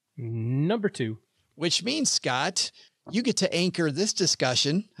 Number 2. Which means, Scott, you get to anchor this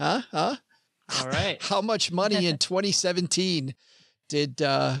discussion. Huh? All right. How much money in 2017 did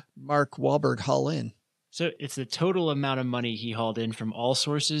Mark Wahlberg haul in? So it's the total amount of money he hauled in from all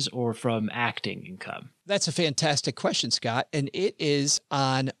sources or from acting income? That's a fantastic question, Scott. And it is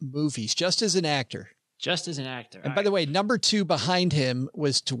on movies, just as an actor. Just as an actor. And by the way, number 2 behind him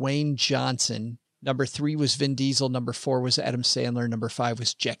was Dwayne Johnson. Number 3 was Vin Diesel. Number 4 was Adam Sandler. Number 5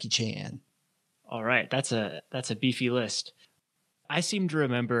 was Jackie Chan. All right. That's a beefy list. I seem to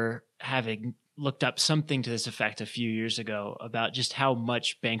remember having looked up something to this effect a few years ago about just how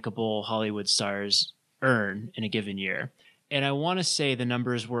much bankable Hollywood stars earn in a given year. And I want to say the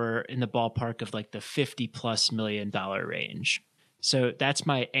numbers were in the ballpark of like the $50+ million range. So that's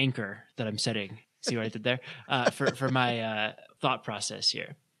my anchor that I'm setting. See what I did there? For my thought process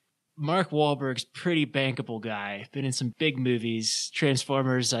here. Mark Wahlberg's pretty bankable guy. Been in some big movies.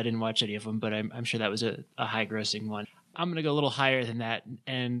 Transformers, I didn't watch any of them, but I'm sure that was a high grossing one. I'm going to go a little higher than that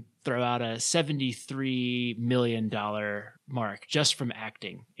and throw out a $73 million mark just from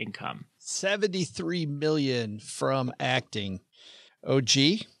acting income. $73 million from acting. OG?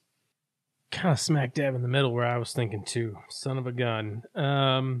 Kind of smack dab in the middle where I was thinking too. Son of a gun.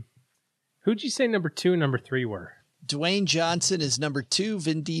 Who'd you say number 2 and number 3 were? Dwayne Johnson is number 2,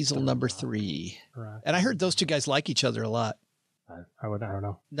 Vin Diesel number 3. Right. And I heard those two guys like each other a lot. I don't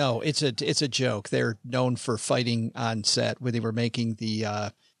know. No, it's a joke. They're known for fighting on set when they were making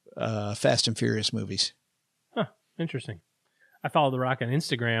the Fast and Furious movies. Huh. Interesting. I follow The Rock on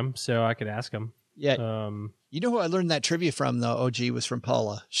Instagram, so I could ask him. Yeah. You know who I learned that trivia from, though, OG, was from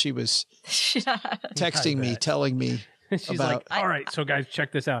Paula. She was texting me, telling me. She's like, all right, so guys,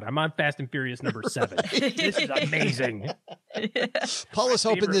 check this out. I'm on Fast and Furious number 7. This is amazing. Paula's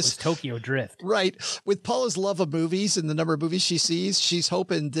hoping this Tokyo Drift. Right. With Paula's love of movies and the number of movies she sees, she's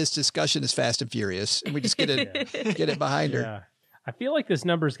hoping this discussion is Fast and Furious, and we just get it behind her. Yeah. I feel like this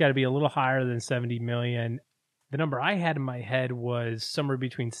number's got to be a little higher than 70 million. The number I had in my head was somewhere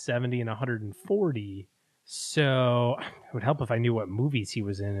between 70 and 140. So it would help if I knew what movies he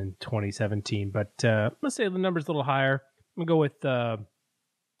was in 2017. But let's say the number's a little higher. I'm going to go with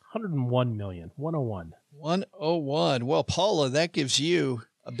 101 million, 101. 101. Well, Paula, that gives you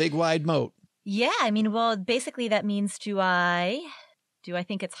a big wide moat. Yeah, I mean, well, basically that means do I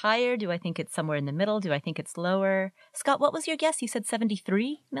think it's higher? Do I think it's somewhere in the middle? Do I think it's lower? Scott, what was your guess? You said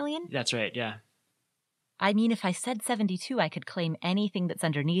 73 million? That's right, yeah. I mean, if I said 72, I could claim anything that's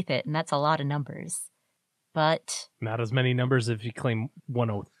underneath it, and that's a lot of numbers. But not as many numbers if you claim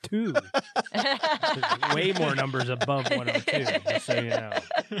 102. There's way more numbers above 102, just so you know.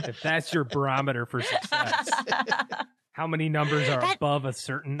 If that's your barometer for success. How many numbers are above a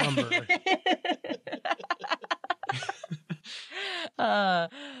certain number? But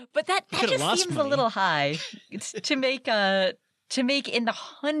that just seems a little high to make in the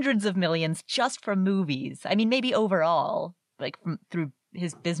hundreds of millions just from movies. I mean, maybe overall, like through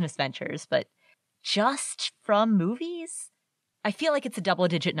his business ventures, but just from movies? I feel like it's a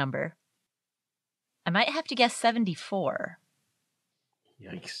double-digit number. I might have to guess 74.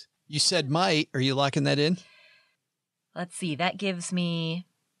 Yikes. You said might. Are you locking that in? Let's see. That gives me...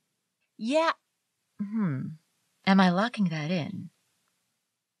 Yeah. Am I locking that in?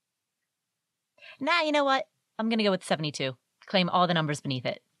 Nah, you know what? I'm going to go with 72. Claim all the numbers beneath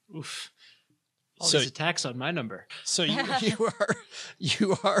it. Oof. All these attacks on my number. So you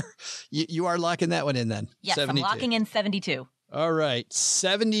are locking that one in then? Yes, 72. I'm locking in 72. All right.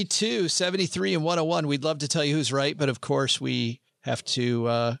 72, 73, and 101. We'd love to tell you who's right, but of course we have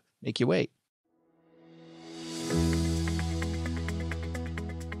to make you wait.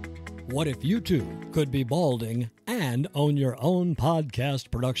 What if you too could be balding and own your own podcast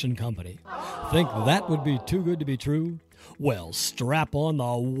production company? Think that would be too good to be true? Well, strap on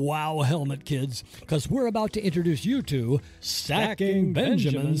the wow helmet, kids, because we're about to introduce you to Stacking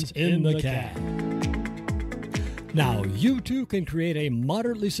Benjamins in the Can. Now, you too can create a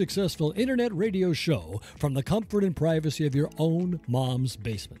moderately successful internet radio show from the comfort and privacy of your own mom's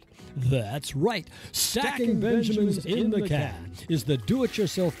basement. That's right. Stacking Benjamins in the Can is the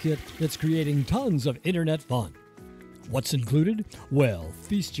do-it-yourself kit that's creating tons of internet fun. What's included? Well,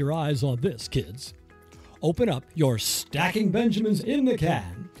 feast your eyes on this, kids. Open up your Stacking Benjamins in the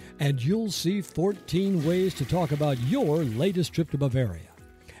Can, and you'll see 14 ways to talk about your latest trip to Bavaria.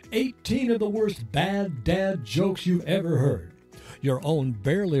 18 of the worst bad dad jokes you've ever heard. Your own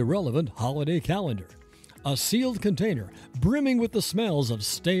barely relevant holiday calendar. A sealed container brimming with the smells of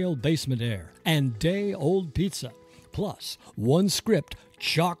stale basement air and day-old pizza. Plus, one script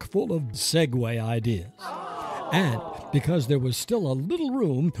chock full of segue ideas. And because there was still a little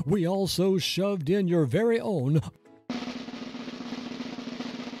room, we also shoved in your very own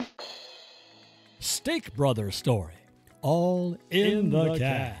Steak Brothers story. All in the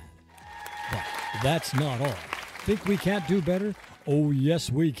can. But that's not all. Think we can't do better? Oh, yes,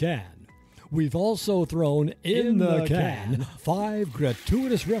 we can. We've also thrown in the can 5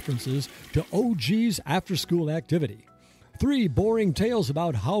 gratuitous references to OG's after-school activity. 3 boring tales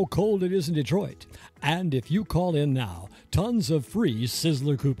about how cold it is in Detroit. And if you call in now, tons of free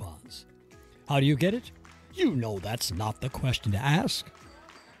Sizzler coupons. How do you get it? You know that's not the question to ask.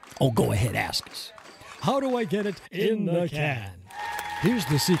 Oh, go ahead, ask us. How do I get it in the can? Here's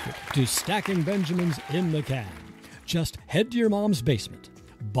the secret to stacking Benjamins in the can. Just head to your mom's basement,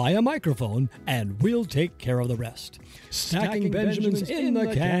 buy a microphone, and we'll take care of the rest. Stacking Benjamins in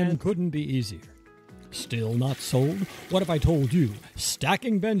the can couldn't be easier. Still not sold? What if I told you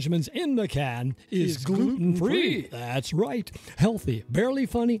Stacking Benjamins in the Can is gluten-free? That's right. Healthy, barely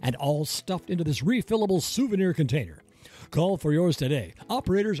funny, and all stuffed into this refillable souvenir container. Call for yours today.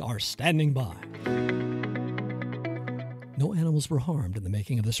 Operators are standing by. No animals were harmed in the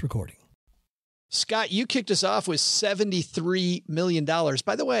making of this recording. Scott, you kicked us off with $73 million.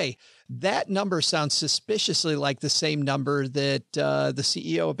 By the way, that number sounds suspiciously like the same number that the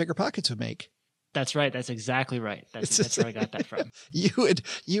CEO of BiggerPockets would make. That's right. That's exactly right. That's where I got that from.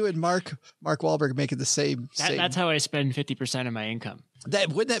 You and Mark Wahlberg make it the same. That's how I spend 50% of my income.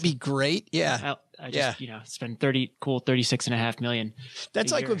 Wouldn't that be great? Yeah. I just, spend 36.5 million.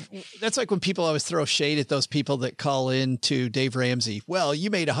 That's like when people always throw shade at those people that call in to Dave Ramsey. Well, you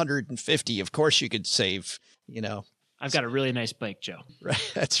made 150. Of course you could save, I've got a really nice bike, Joe.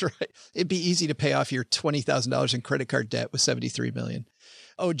 Right. That's right. It'd be easy to pay off your $20,000 in credit card debt with 73 million.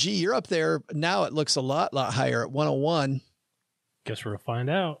 Oh, gee, you're up there. Now it looks a lot higher at 101. Guess we're going to find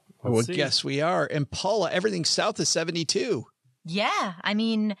out. Let's see. Guess we are. And Paula, everything south of 72. Yeah. I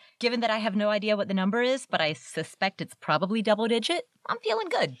mean, given that I have no idea what the number is, but I suspect it's probably double digit, I'm feeling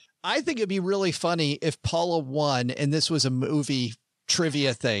good. I think it'd be really funny if Paula won and this was a movie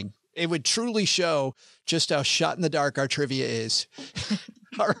trivia thing. It would truly show just how shot in the dark our trivia is.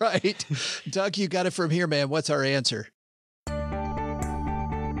 All right. Doug, you got it from here, man. What's our answer?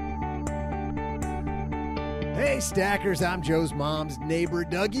 Hey, Stackers, I'm Joe's mom's neighbor,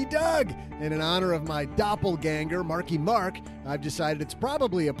 Dougie Doug. And in honor of my doppelganger, Marky Mark, I've decided it's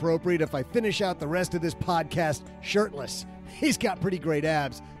probably appropriate if I finish out the rest of this podcast shirtless. He's got pretty great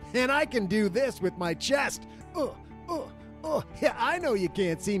abs, and I can do this with my chest. Yeah, I know you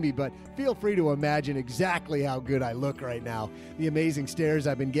can't see me, but feel free to imagine exactly how good I look right now. The amazing stares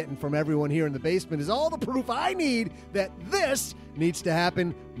I've been getting from everyone here in the basement is all the proof I need that this needs to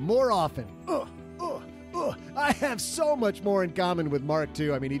happen more often. I have so much more in common with Mark,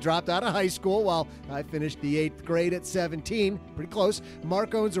 too. I mean, he dropped out of high school while I finished the 8th grade at 17. Pretty close.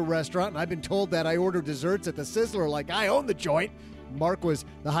 Mark owns a restaurant, and I've been told that I order desserts at the Sizzler like I own the joint. Mark was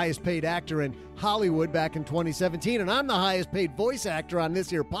the highest paid actor in Hollywood back in 2017, and I'm the highest paid voice actor on this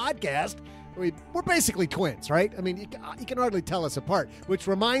here podcast. We're basically twins, right? I mean, you can hardly tell us apart, which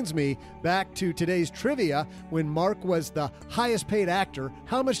reminds me back to today's trivia. When Mark was the highest paid actor,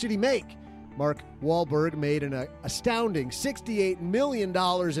 how much did he make? Mark Wahlberg made an astounding $68 million in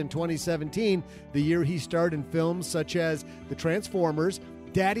 2017, the year he starred in films such as The Transformers,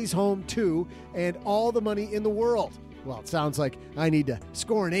 Daddy's Home 2, and All the Money in the World. Well, it sounds like I need to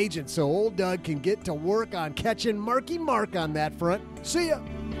score an agent so old Doug can get to work on catching Marky Mark on that front. See ya!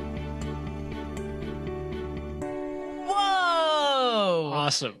 Whoa!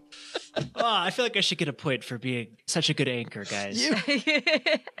 Awesome. I feel like I should get a point for being such a good anchor, guys.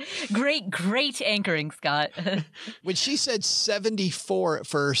 Great anchoring, Scott. When she said 74 at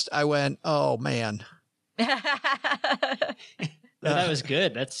first, I went, oh, man. That was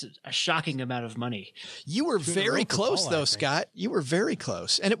good. That's a shocking amount of money. You were very close, though, Scott. You were very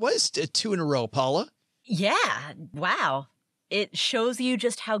close. And it was 2 in a row, Paula. Yeah. Wow. It shows you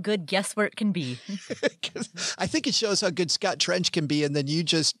just how good guesswork can be. I think it shows how good Scott Trench can be, and then you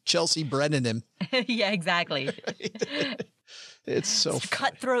just Chelsea Brennan him. Yeah, exactly. It's so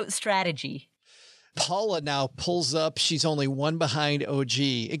cutthroat strategy. Paula now pulls up. She's only one behind OG.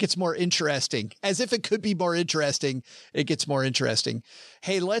 It gets more interesting. As if it could be more interesting, it gets more interesting.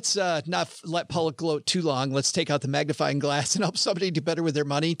 Hey, let's not let Paula gloat too long. Let's take out the magnifying glass and help somebody do better with their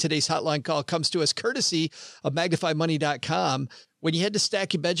money. Today's hotline call comes to us courtesy of magnifymoney.com. When you head to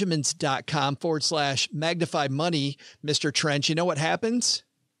stackingbenjamins.com/magnify money, Mr. Trench, you know what happens?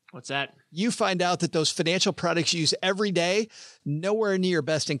 What's that? You find out that those financial products you use every day, nowhere near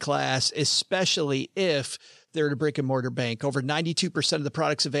best in class, especially if they're at a brick and mortar bank. Over 92% of the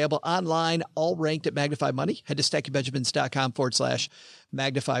products available online, all ranked at Magnify Money. Head to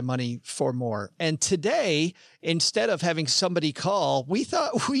stackingbenjamins.com/magnify money for more. And today, instead of having somebody call, we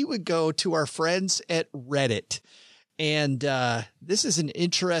thought we would go to our friends at Reddit. And this is an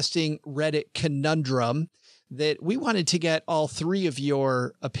interesting Reddit conundrum that we wanted to get all three of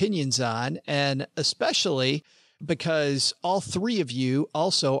your opinions on, and especially because all three of you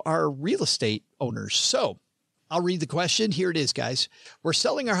also are real estate owners. So I'll read the question. Here it is, guys. We're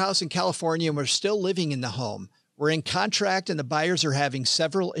selling our house in California and we're still living in the home. We're in contract and the buyers are having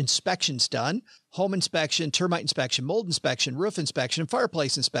several inspections done: home inspection, termite inspection, mold inspection, roof inspection,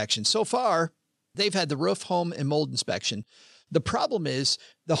 fireplace inspection. So far, they've had the roof, home, and mold inspection. The problem is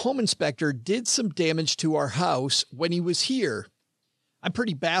the home inspector did some damage to our house when he was here. I'm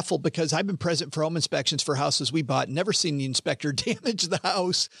pretty baffled because I've been present for home inspections for houses we bought, never seen the inspector damage the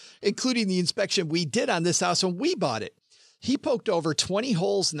house, including the inspection we did on this house when we bought it. He poked over 20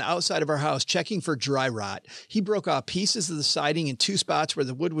 holes in the outside of our house, checking for dry rot. He broke off pieces of the siding in 2 spots where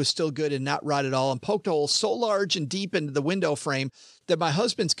the wood was still good and not rot at all, and poked holes so large and deep into the window frame that my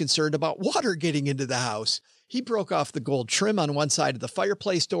husband's concerned about water getting into the house. He broke off the gold trim on one side of the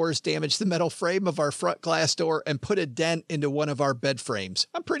fireplace doors, damaged the metal frame of our front glass door, and put a dent into one of our bed frames.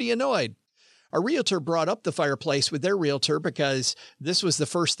 I'm pretty annoyed. Our realtor brought up the fireplace with their realtor because this was the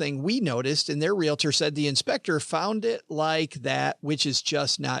first thing we noticed, and their realtor said the inspector found it like that, which is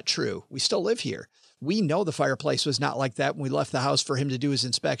just not true. We still live here. We know the fireplace was not like that when we left the house for him to do his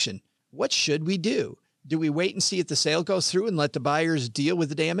inspection. What should we do? Do we wait and see if the sale goes through and let the buyers deal with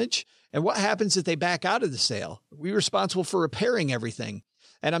the damage? And what happens if they back out of the sale? Are we responsible for repairing everything?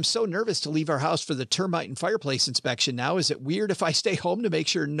 And I'm so nervous to leave our house for the termite and fireplace inspection now. Is it weird if I stay home to make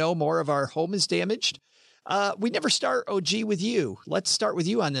sure no more of our home is damaged? We never start, OG, with you. Let's start with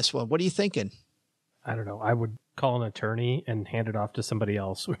you on this one. What are you thinking? I don't know. I would call an attorney and hand it off to somebody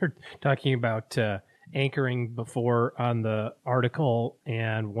else. We're talking about anchoring before on the article,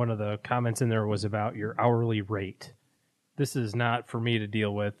 and one of the comments in there was about your hourly rate. This is not for me to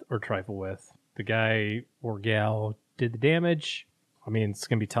deal with or trifle with. The guy or gal did the damage. I mean, it's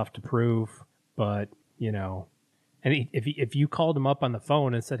going to be tough to prove, but, you know, and if you called him up on the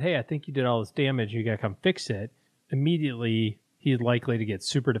phone and said, hey, I think you did all this damage, you got to come fix it, immediately he's likely to get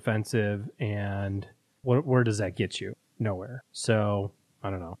super defensive. And where does that get you? Nowhere. So I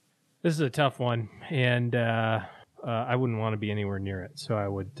don't know. This is a tough one, and I wouldn't want to be anywhere near it. So I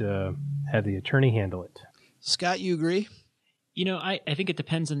would have the attorney handle it. Scott, you agree? You know, I think it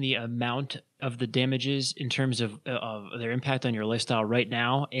depends on the amount of the damages in terms of their impact on your lifestyle right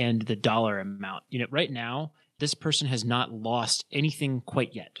now and the dollar amount. You know, right now, this person has not lost anything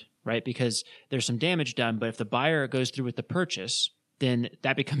quite yet, right? Because there's some damage done, but if the buyer goes through with the purchase, then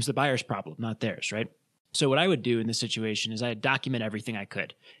that becomes the buyer's problem, not theirs, right? So what I would do in this situation is I'd document everything I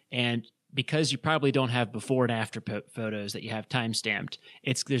could. And because you probably don't have before and after photos that you have time stamped,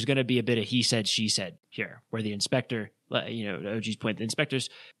 there's going to be a bit of he said, she said here, where the inspector, you know, OG's point, the inspector's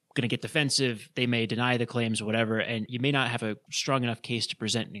going to get defensive. They may deny the claims or whatever, and you may not have a strong enough case to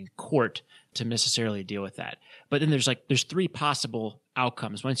present in court to necessarily deal with that. But then there's 3 possible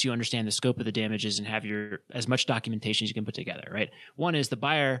outcomes once you understand the scope of the damages and have as much documentation as you can put together, right? One is the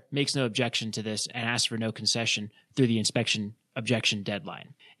buyer makes no objection to this and asks for no concession through the inspection objection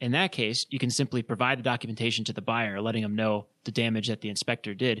deadline. In that case, you can simply provide the documentation to the buyer, letting them know the damage that the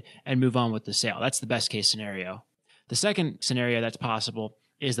inspector did, and move on with the sale. That's the best case scenario. The second scenario that's possible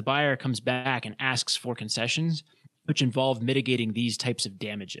is the buyer comes back and asks for concessions, which involve mitigating these types of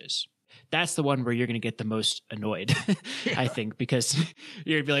damages. That's the one where you're going to get the most annoyed, I think, because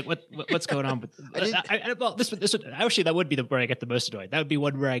you're going to be like, what's going on with actually, that would be where I get the most annoyed. That would be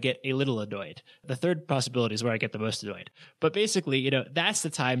one where I get a little annoyed. The third possibility is where I get the most annoyed. But basically, you know, that's the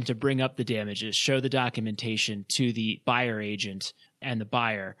time to bring up the damages, show the documentation to the buyer agent and the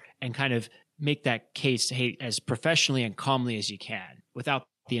buyer, and kind of make that case, hey, as professionally and calmly as you can without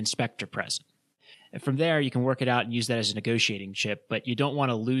the inspector present. And from there, you can work it out and use that as a negotiating chip, but you don't want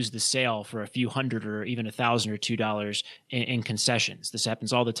to lose the sale for a few hundred or even $1,000 or $2 in concessions. This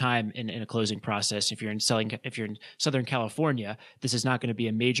happens all the time in a closing process. If you're in Southern California, this is not going to be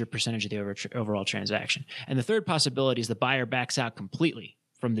a major percentage of the overall transaction. And the third possibility is the buyer backs out completely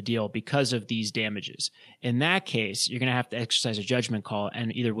from the deal because of these damages. In that case, you're going to have to exercise a judgment call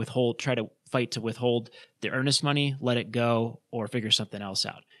and either try to fight to withhold the earnest money, let it go, or figure something else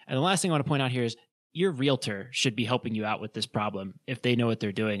out. And the last thing I want to point out here is your realtor should be helping you out with this problem if they know what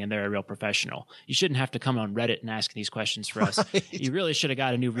they're doing and they're a real professional. You shouldn't have to come on Reddit and ask these questions for us. Right. You really should have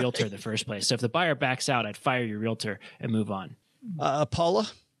got a new realtor in the first place. So if the buyer backs out, I'd fire your realtor and move on. Paula?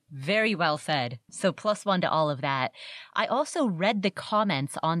 Very well said. So +1 to all of that. I also read the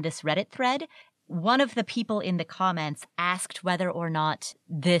comments on this Reddit thread. One of the people in the comments asked whether or not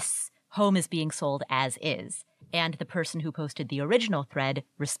this home is being sold as is. And the person who posted the original thread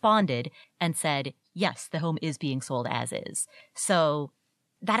responded and said, yes, the home is being sold as is. So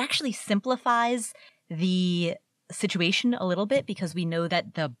that actually simplifies the situation a little bit because we know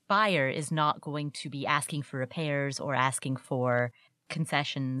that the buyer is not going to be asking for repairs or asking for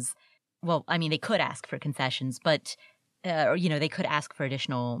concessions. Well, I mean, they could ask for concessions, but, they could ask for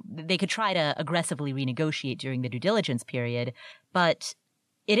they could try to aggressively renegotiate during the due diligence period. But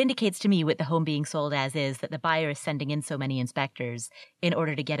it indicates to me with the home being sold as is that the buyer is sending in so many inspectors in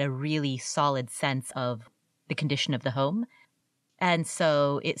order to get a really solid sense of the condition of the home. And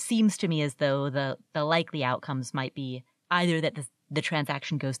so it seems to me as though the likely outcomes might be either that the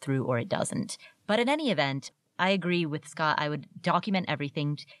transaction goes through or it doesn't. But in any event, I agree with Scott. I would document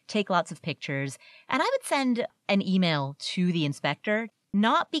everything, take lots of pictures, and I would send an email to the inspector,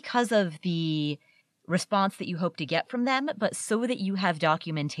 not because of the response that you hope to get from them, but so that you have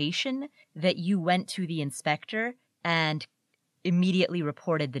documentation that you went to the inspector and immediately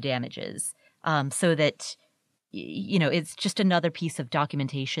reported the damages, so that it's just another piece of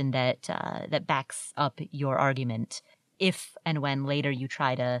documentation that backs up your argument if and when later you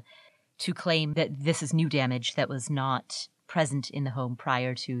try to claim that this is new damage that was not present in the home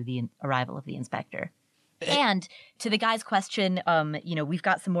prior to the arrival of the inspector. And to the guy's question, we've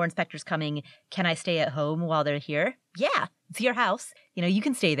got some more inspectors coming. Can I stay at home while they're here? Yeah, it's your house. You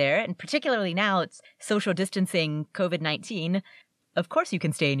can stay there. And particularly now it's social distancing, COVID-19. Of course you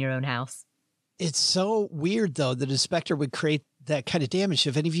can stay in your own house. It's so weird, though, that an inspector would create that kind of damage.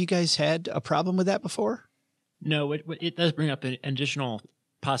 Have any of you guys had a problem with that before? No, it does bring up an additional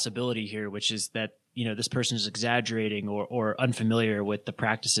possibility here, which is that this person is exaggerating or unfamiliar with the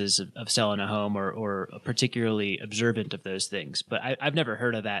practices of selling a home or particularly observant of those things. But I've never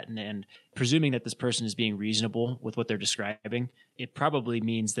heard of that. And presuming that this person is being reasonable with what they're describing, it probably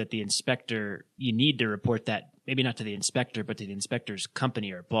means that the inspector, you need to report that, maybe not to the inspector, but to the inspector's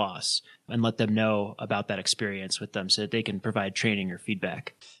company or boss and let them know about that experience with them so that they can provide training or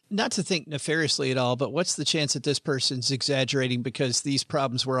feedback. Not to think nefariously at all, but what's the chance that this person's exaggerating because these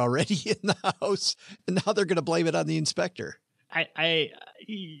problems were already in the house and now they're going to blame it on the inspector?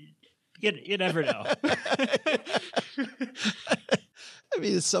 You never know. I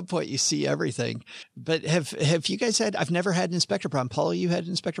mean, at some point you see everything. But have you guys I've never had an inspector problem. Paula, you had an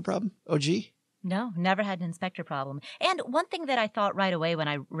inspector problem? OG? No, never had an inspector problem. And one thing that I thought right away when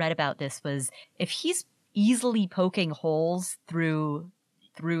I read about this was if he's easily poking holes through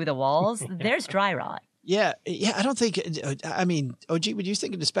the walls, there's dry rot. Yeah. I don't think, OG, would you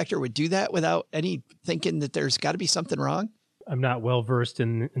think an inspector would do that without any thinking that there's got to be something wrong? I'm not well versed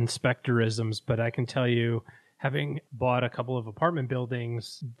in inspectorisms, but I can tell you, having bought a couple of apartment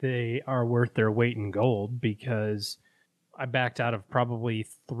buildings, they are worth their weight in gold because I backed out of probably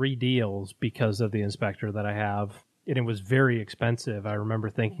 3 deals because of the inspector that I have. And it was very expensive. I remember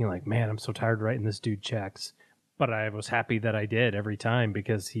thinking like, man, I'm so tired of writing this dude checks. But I was happy that I did every time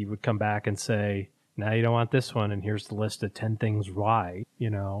because he would come back and say, now you don't want this one, and here's the list of 10 things why,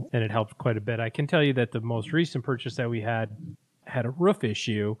 and it helped quite a bit. I can tell you that the most recent purchase that we had a roof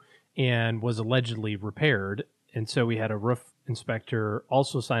issue and was allegedly repaired. And so we had a roof inspector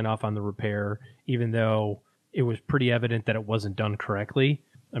also sign off on the repair, even though it was pretty evident that it wasn't done correctly.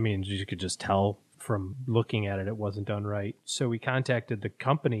 I mean, you could just tell from looking at it, it wasn't done right. So we contacted the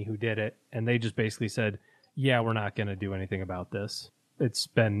company who did it, and they just basically said, yeah, we're not going to do anything about this. It's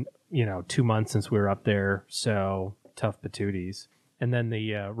been, 2 months since we were up there, so tough patooties. And then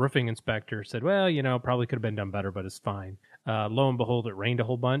the roofing inspector said, well, probably could have been done better, but it's fine. Lo and behold, it rained a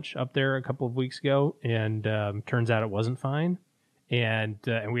whole bunch up there a couple of weeks ago, and turns out it wasn't fine. And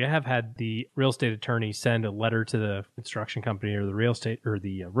we have had the real estate attorney send a letter to the construction company or the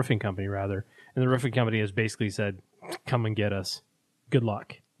roofing company rather. And the roofing company has basically said, come and get us. Good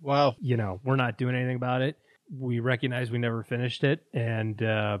luck. Wow. We're not doing anything about it. We recognize we never finished it, and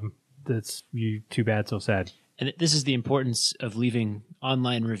that's too bad, so sad. And this is the importance of leaving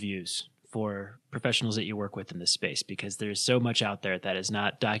online reviews for professionals that you work with in this space, because there's so much out there that is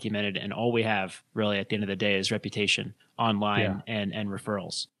not documented, and all we have really at the end of the day is reputation online and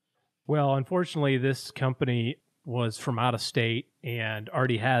referrals. Well, unfortunately, this company was from out of state and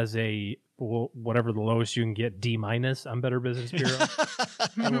already has whatever the lowest you can get, D- on Better Business Bureau.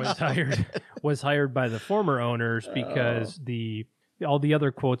 And was hired by the former owners because all the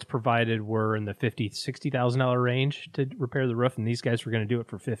other quotes provided were in the $50,000-$60,000 range to repair the roof, and these guys were going to do it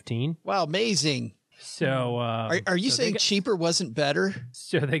for $15,000. Wow, amazing. So, are you saying cheaper wasn't better?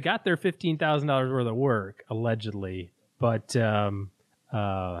 So they got their $15,000 worth of work allegedly, but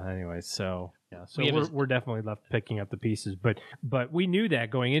anyway, so yeah, so we're definitely left picking up the pieces, but we knew that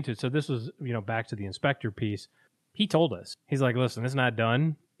going into it. So this was back to the inspector piece. He told us, he's like, listen, it's not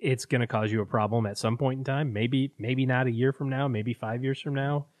done. It's going to cause you a problem at some point in time. Maybe not a year from now, maybe 5 years from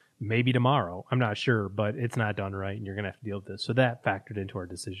now, maybe tomorrow. I'm not sure, but it's not done right, and you're going to have to deal with this. So that factored into our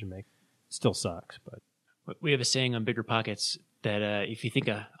decision making. Still sucks, but we have a saying on BiggerPockets that if you think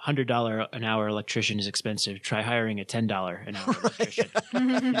 $100 an hour electrician is expensive, try hiring a $10 an hour electrician.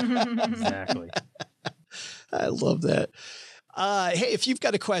 Exactly. I love that. Hey, if you've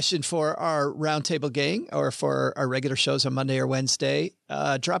got a question for our Roundtable gang or for our regular shows on Monday or Wednesday,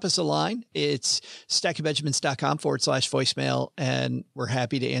 drop us a line. It's stackingbenjamins.com/voicemail, and we're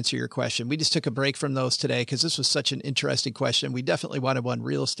happy to answer your question. We just took a break from those today because this was such an interesting question. We definitely wanted one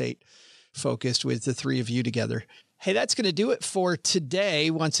real estate focused with the three of you together. Hey, that's going to do it for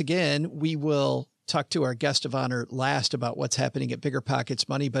today. Once again, we will talk to our guest of honor last about what's happening at BiggerPockets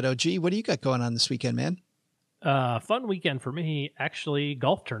Money. But OG, what do you got going on this weekend, man? Fun weekend for me, actually.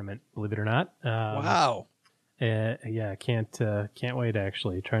 Golf tournament, believe it or not. Wow. Yeah, can't wait.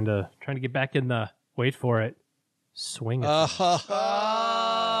 Actually, trying to get back in the wait for it swing. Oh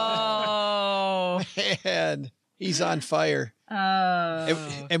man, he's on fire.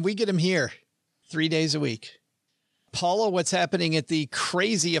 Oh, and we get him here 3 days a week. Paula, what's happening at the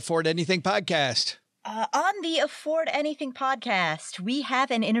crazy Afford Anything podcast? on the Afford Anything podcast, we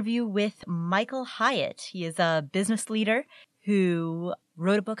have an interview with Michael Hyatt. He is a business leader who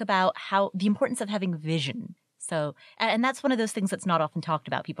wrote a book about the importance of having vision. So, and that's one of those things that's not often talked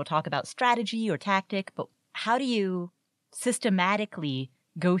about. People talk about strategy or tactic, but how do you systematically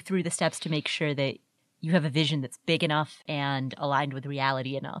go through the steps to make sure that you have a vision that's big enough and aligned with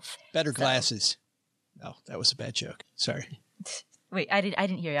reality enough? Better glasses. Oh, that was a bad joke. Sorry. Wait, I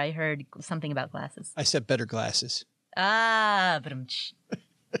didn't hear you. I heard something about glasses. I said better glasses. But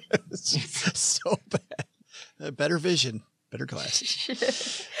so bad. Better vision, better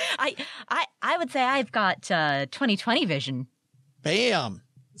glasses. I would say I've got 2020 vision. Bam.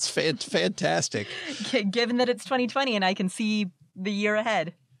 It's fantastic. Given that it's 2020 and I can see the year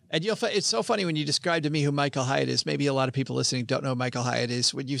ahead. And it's so funny when you described to me who Michael Hyatt is. Maybe a lot of people listening don't know who Michael Hyatt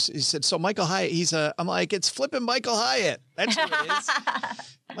is. When you said, so Michael Hyatt, I'm like, it's flipping Michael Hyatt. That's who it is.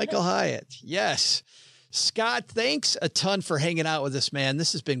 Michael Hyatt. Yes. Scott, thanks a ton for hanging out with us, man.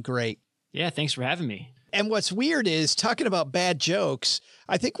 This has been great. Yeah, thanks for having me. And what's weird is, talking about bad jokes,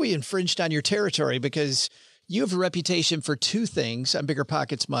 I think we infringed on your territory because you have a reputation for two things on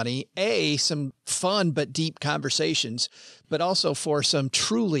BiggerPockets Money. A, some fun but deep conversations, but also for some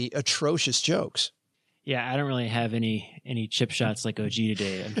truly atrocious jokes. Yeah, I don't really have any chip shots like OG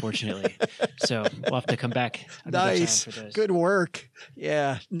today, unfortunately. So we'll have to come back another nice. time for those. Good work.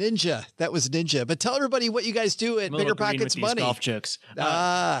 Yeah. Ninja. That was Ninja. But tell everybody what you guys do at BiggerPockets Money. Golf jokes.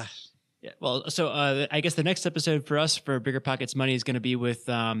 Yeah, well, so I guess the next episode for us for BiggerPockets Money is going to be with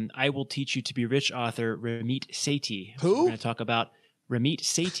I Will Teach You to Be Rich author Ramit Sethi. Who? We're going to talk about Ramit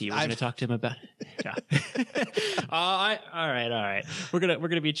Sethi. We're going to talk to him about. Yeah. All right. We're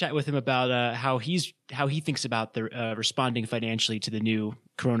gonna be chatting with him about how he thinks about the responding financially to the new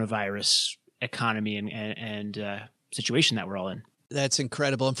coronavirus economy and situation that we're all in. That's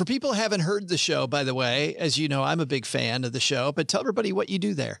incredible. And for people who haven't heard the show, by the way, as you know, I'm a big fan of the show. But tell everybody what you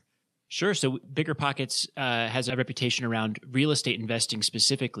do there. Sure. So BiggerPockets has a reputation around real estate investing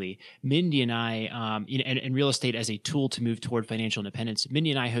specifically. Mindy and I, and real estate as a tool to move toward financial independence.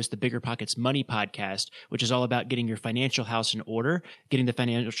 Mindy and I host the BiggerPockets Money podcast, which is all about getting your financial house in order, getting the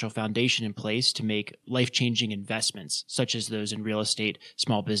financial foundation in place to make life-changing investments, such as those in real estate,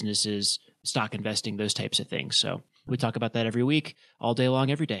 small businesses, stock investing, those types of things. So we talk about that every week, all day long,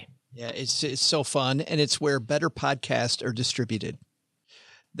 every day. Yeah, it's so fun, and it's where better podcasts are distributed.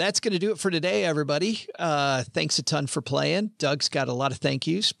 That's going to do it for today, everybody. Thanks a ton for playing. Doug's got a lot of thank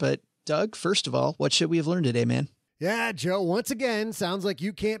yous, but Doug, first of all, what should we have learned today, man? Yeah, Joe, once again, sounds like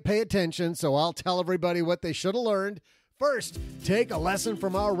you can't pay attention, so I'll tell everybody what they should have learned. First, take a lesson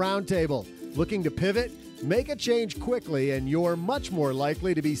from our roundtable. Looking to pivot? Make a change quickly, and you're much more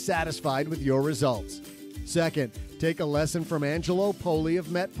likely to be satisfied with your results. Second, take a lesson from Angelo Poli of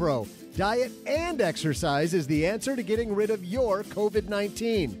MetPro. Diet and exercise is the answer to getting rid of your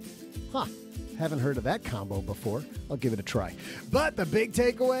COVID-19. Huh, haven't heard of that combo before. I'll give it a try. But the big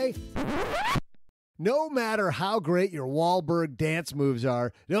takeaway? No matter how great your Wahlberg dance moves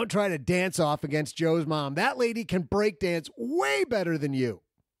are, don't try to dance off against Joe's mom. That lady can break dance way better than you.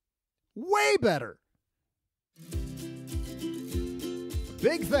 Way better.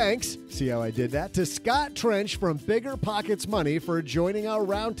 Big thanks, see how I did that, to Scott Trench from BiggerPockets Money for joining our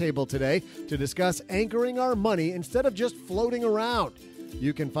roundtable today to discuss anchoring our money instead of just floating around.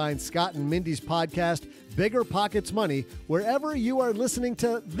 You can find Scott and Mindy's podcast, BiggerPockets Money, wherever you are listening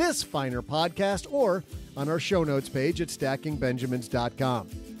to this finer podcast or on our show notes page at stackingbenjamins.com.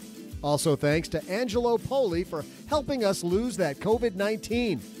 Also thanks to Angelo Poli for helping us lose that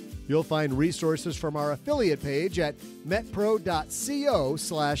COVID-19. You'll find resources from our affiliate page at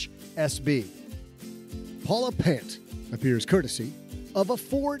metpro.co/SB. Paula Pant appears courtesy of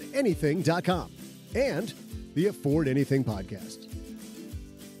AffordAnything.com and the Afford Anything podcast.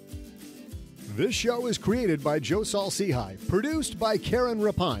 This show is created by Joe Saul-Sehy, produced by Karen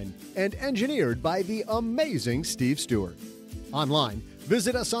Rapine, and engineered by the amazing Steve Stewart. Online,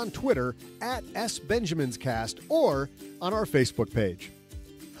 visit us on Twitter at SBenjaminsCast or on our Facebook page.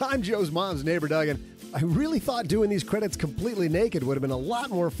 I'm Joe's mom's neighbor, Doug, and I really thought doing these credits completely naked would have been a lot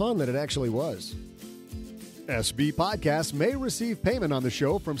more fun than it actually was. SB Podcasts may receive payment on the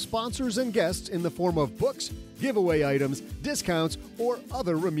show from sponsors and guests in the form of books, giveaway items, discounts, or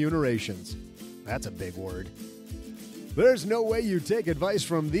other remunerations. That's a big word. There's no way you take advice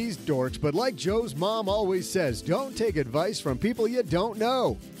from these dorks, but like Joe's mom always says, don't take advice from people you don't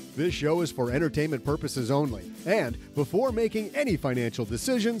know. This show is for entertainment purposes only, and before making any financial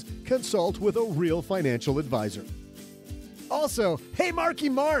decisions, consult with a real financial advisor. Also, hey Marky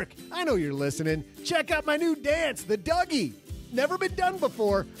Mark, I know you're listening. Check out my new dance, the Dougie. Never been done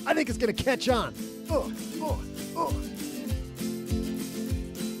before. I think it's going to catch on.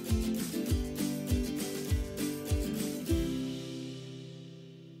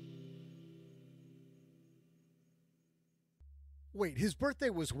 Wait, his birthday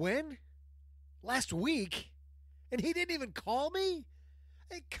was when? Last week? And he didn't even call me?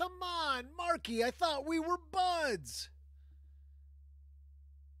 Hey, come on, Marky, I thought we were buds.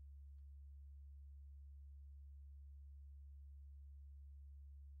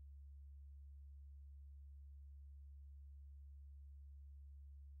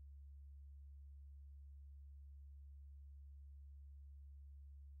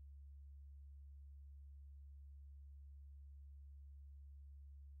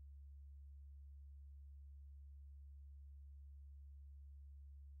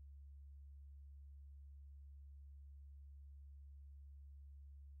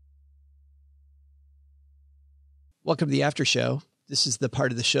 Welcome to the after show. This is the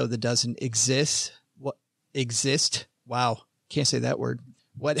part of the show that doesn't exist. What exist? Wow. Can't say that word.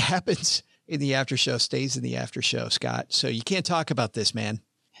 What happens in the after show stays in the after show, Scott. So you can't talk about this, man.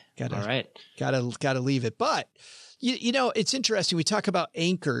 All right. Gotta leave it. But you know, it's interesting. We talk about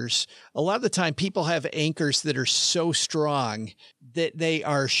anchors. A lot of the time people have anchors that are so strong that they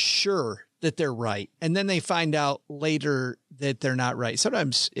are sure that they're right. And then they find out later that they're not right.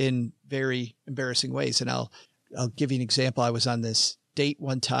 Sometimes in very embarrassing ways. And I'll give you an example. I was on this date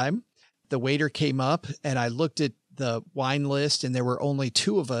one time. The waiter came up and I looked at the wine list and there were only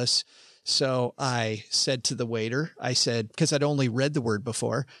two of us. So I said to the waiter, I said, because I'd only read the word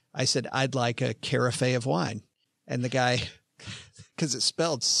before, I said, I'd like a carafe of wine. And the guy, because it's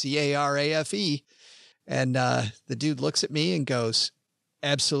spelled C-A-R-A-F-E. And the dude looks at me and goes,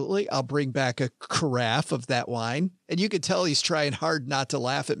 absolutely. I'll bring back a carafe of that wine. And you could tell he's trying hard not to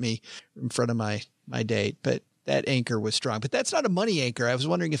laugh at me in front of my date. But that anchor was strong, but that's not a money anchor. I was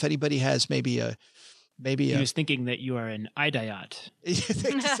wondering if anybody has maybe he was thinking that you are an idiot.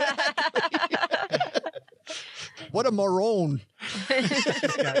 Exactly. What a moron.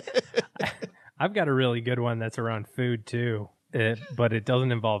 I've got a really good one that's around food too, but it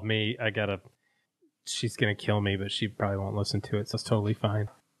doesn't involve me. She's going to kill me, but she probably won't listen to it. So it's totally fine.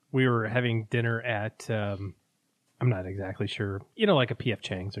 We were having dinner at, I'm not exactly sure, like a P.F.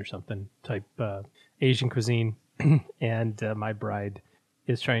 Chang's or something type, Asian cuisine, and my bride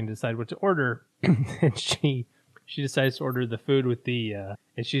is trying to decide what to order, and she decides to order the food with the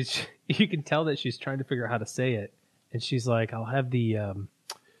and you can tell that she's trying to figure out how to say it, and she's like, I'll have the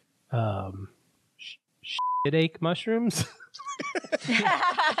shit-ache mushrooms.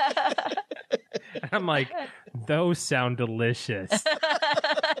 And I'm like, those sound delicious.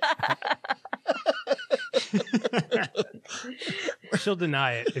 She'll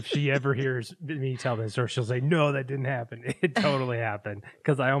deny it if she ever hears me tell this, or she'll say, no, that didn't happen. It totally happened,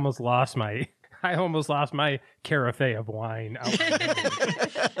 because I almost lost my carafe of wine.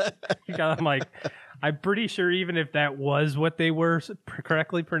 I'm like, I'm pretty sure even if that was what they were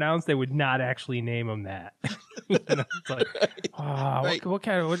correctly pronounced, they would not actually name them that. It's like,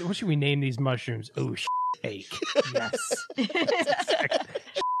 what should we name these mushrooms? Oh, ache. Yes.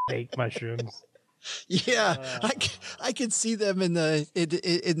 Ache mushrooms. Yeah, I could see them in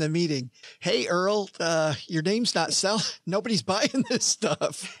the meeting. Hey, Earl, your name's not nobody's buying this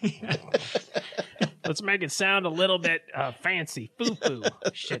stuff. Let's make it sound a little bit fancy. Foo-foo.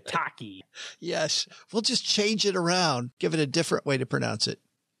 Shiitake. Yes, we'll just change it around. Give it a different way to pronounce it.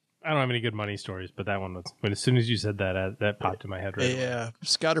 I don't have any good money stories, but that one was, when as soon as you said that, that popped in my head right away. Yeah.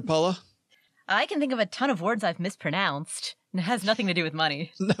 Scott or Paula? I can think of a ton of words I've mispronounced. It has nothing to do with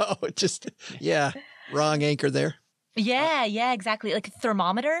money. No, it just, wrong anchor there. Yeah, exactly. Like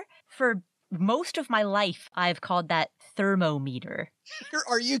thermometer. For most of my life, I've called that thermometer.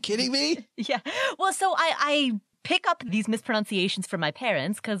 Are you kidding me? Yeah. Well, so I pick up these mispronunciations from my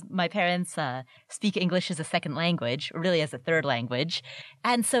parents, because my parents speak English as a second language, or really as a third language.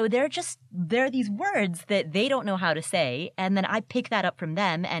 And so they're these words that they don't know how to say. And then I pick that up from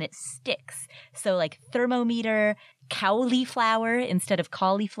them and it sticks. So like thermometer, cauliflower instead of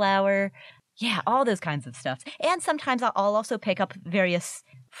cauliflower. Yeah, all those kinds of stuff. And sometimes I'll also pick up various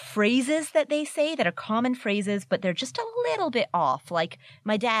phrases that they say that are common phrases, but they're just a little bit off. Like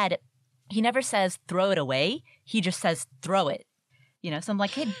my dad, he never says throw it away. He just says throw it. So I'm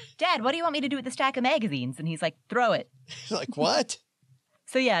like, hey, Dad, what do you want me to do with the stack of magazines? And he's like, throw it. Like, what?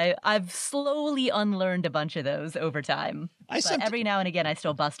 So yeah, I've slowly unlearned a bunch of those over time. But every now and again, I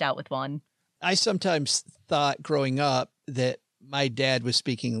still bust out with one. I sometimes thought growing up that my dad was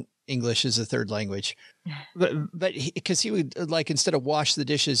speaking English as a third language, but because he would, like, instead of wash the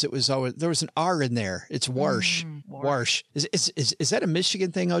dishes, it was always, there was an R in there. It's wash. Wash. Is that a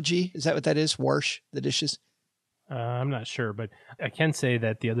Michigan thing, OG? Is that what that is? Wash the dishes? I'm not sure, but I can say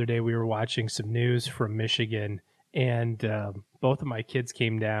that the other day we were watching some news from Michigan, and both of my kids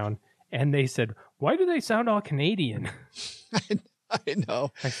came down and they said, why do they sound all Canadian? I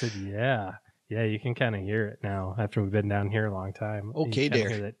know. I said, yeah, you can kind of hear it now after we've been down here a long time. Okay,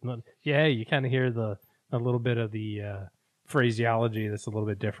 dear. Yeah, you kind of hear a little bit of the phraseology that's a little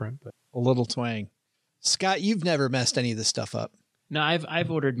bit different, but a little twang. Scott, you've never messed any of this stuff up. No, I've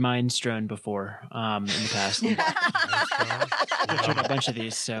ordered minestrone before in the past. I've tried a bunch of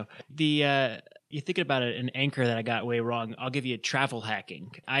these. So you're thinking about an anchor that I got way wrong. I'll give you travel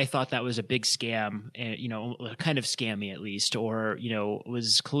hacking. I thought that was a big scam, kind of scammy at least, or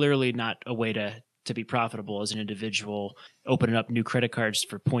was clearly not a way to be profitable as an individual, opening up new credit cards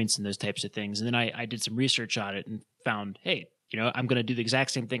for points and those types of things. And then I did some research on it and found, hey, I'm going to do the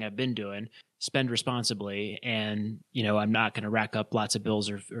exact same thing I've been doing, spend responsibly, and, I'm not going to rack up lots of bills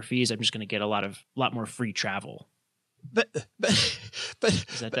or fees. I'm just going to get a lot more free travel. But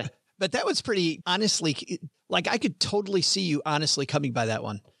that was pretty, honestly, like I could totally see you honestly coming by that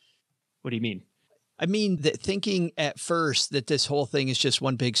one. What do you mean? I mean that thinking at first that this whole thing is just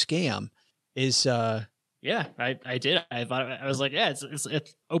one big scam is, yeah, I did. I thought, I was like, yeah, it's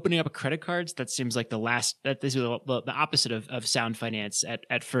opening up credit cards. That seems like this is the opposite of sound finance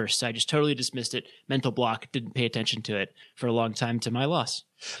at first. So I just totally dismissed it. Mental block, didn't pay attention to it for a long time, to my loss.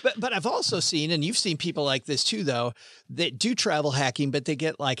 But I've also seen, and you've seen people like this too, though, that do travel hacking, but they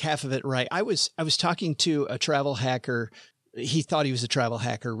get like half of it right. I was talking to a travel hacker. He thought he was a travel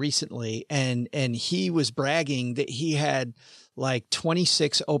hacker recently, and he was bragging that he had like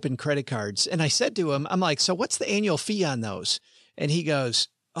 26 open credit cards. And I said to him, I'm like, so what's the annual fee on those? And he goes,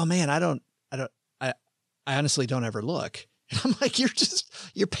 oh man, I honestly don't ever look. And I'm like, you're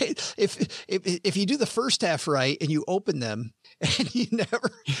paid. If you do the first half right and you open them and you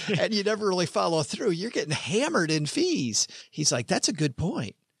never really follow through, you're getting hammered in fees. He's like, that's a good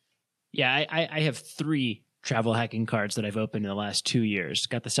point. Yeah. I have 3 travel hacking cards that I've opened in the last 2 years.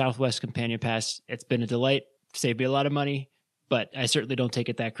 Got the Southwest Companion Pass. It's been a delight. Saved me a lot of money. But I certainly don't take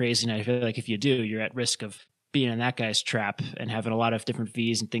it that crazy. And I feel like if you do, you're at risk of being in that guy's trap and having a lot of different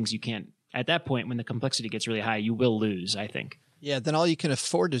fees and things you can't. At that point, when the complexity gets really high, you will lose, I think. Yeah, then all you can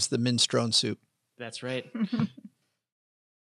afford is the minestrone soup. That's right.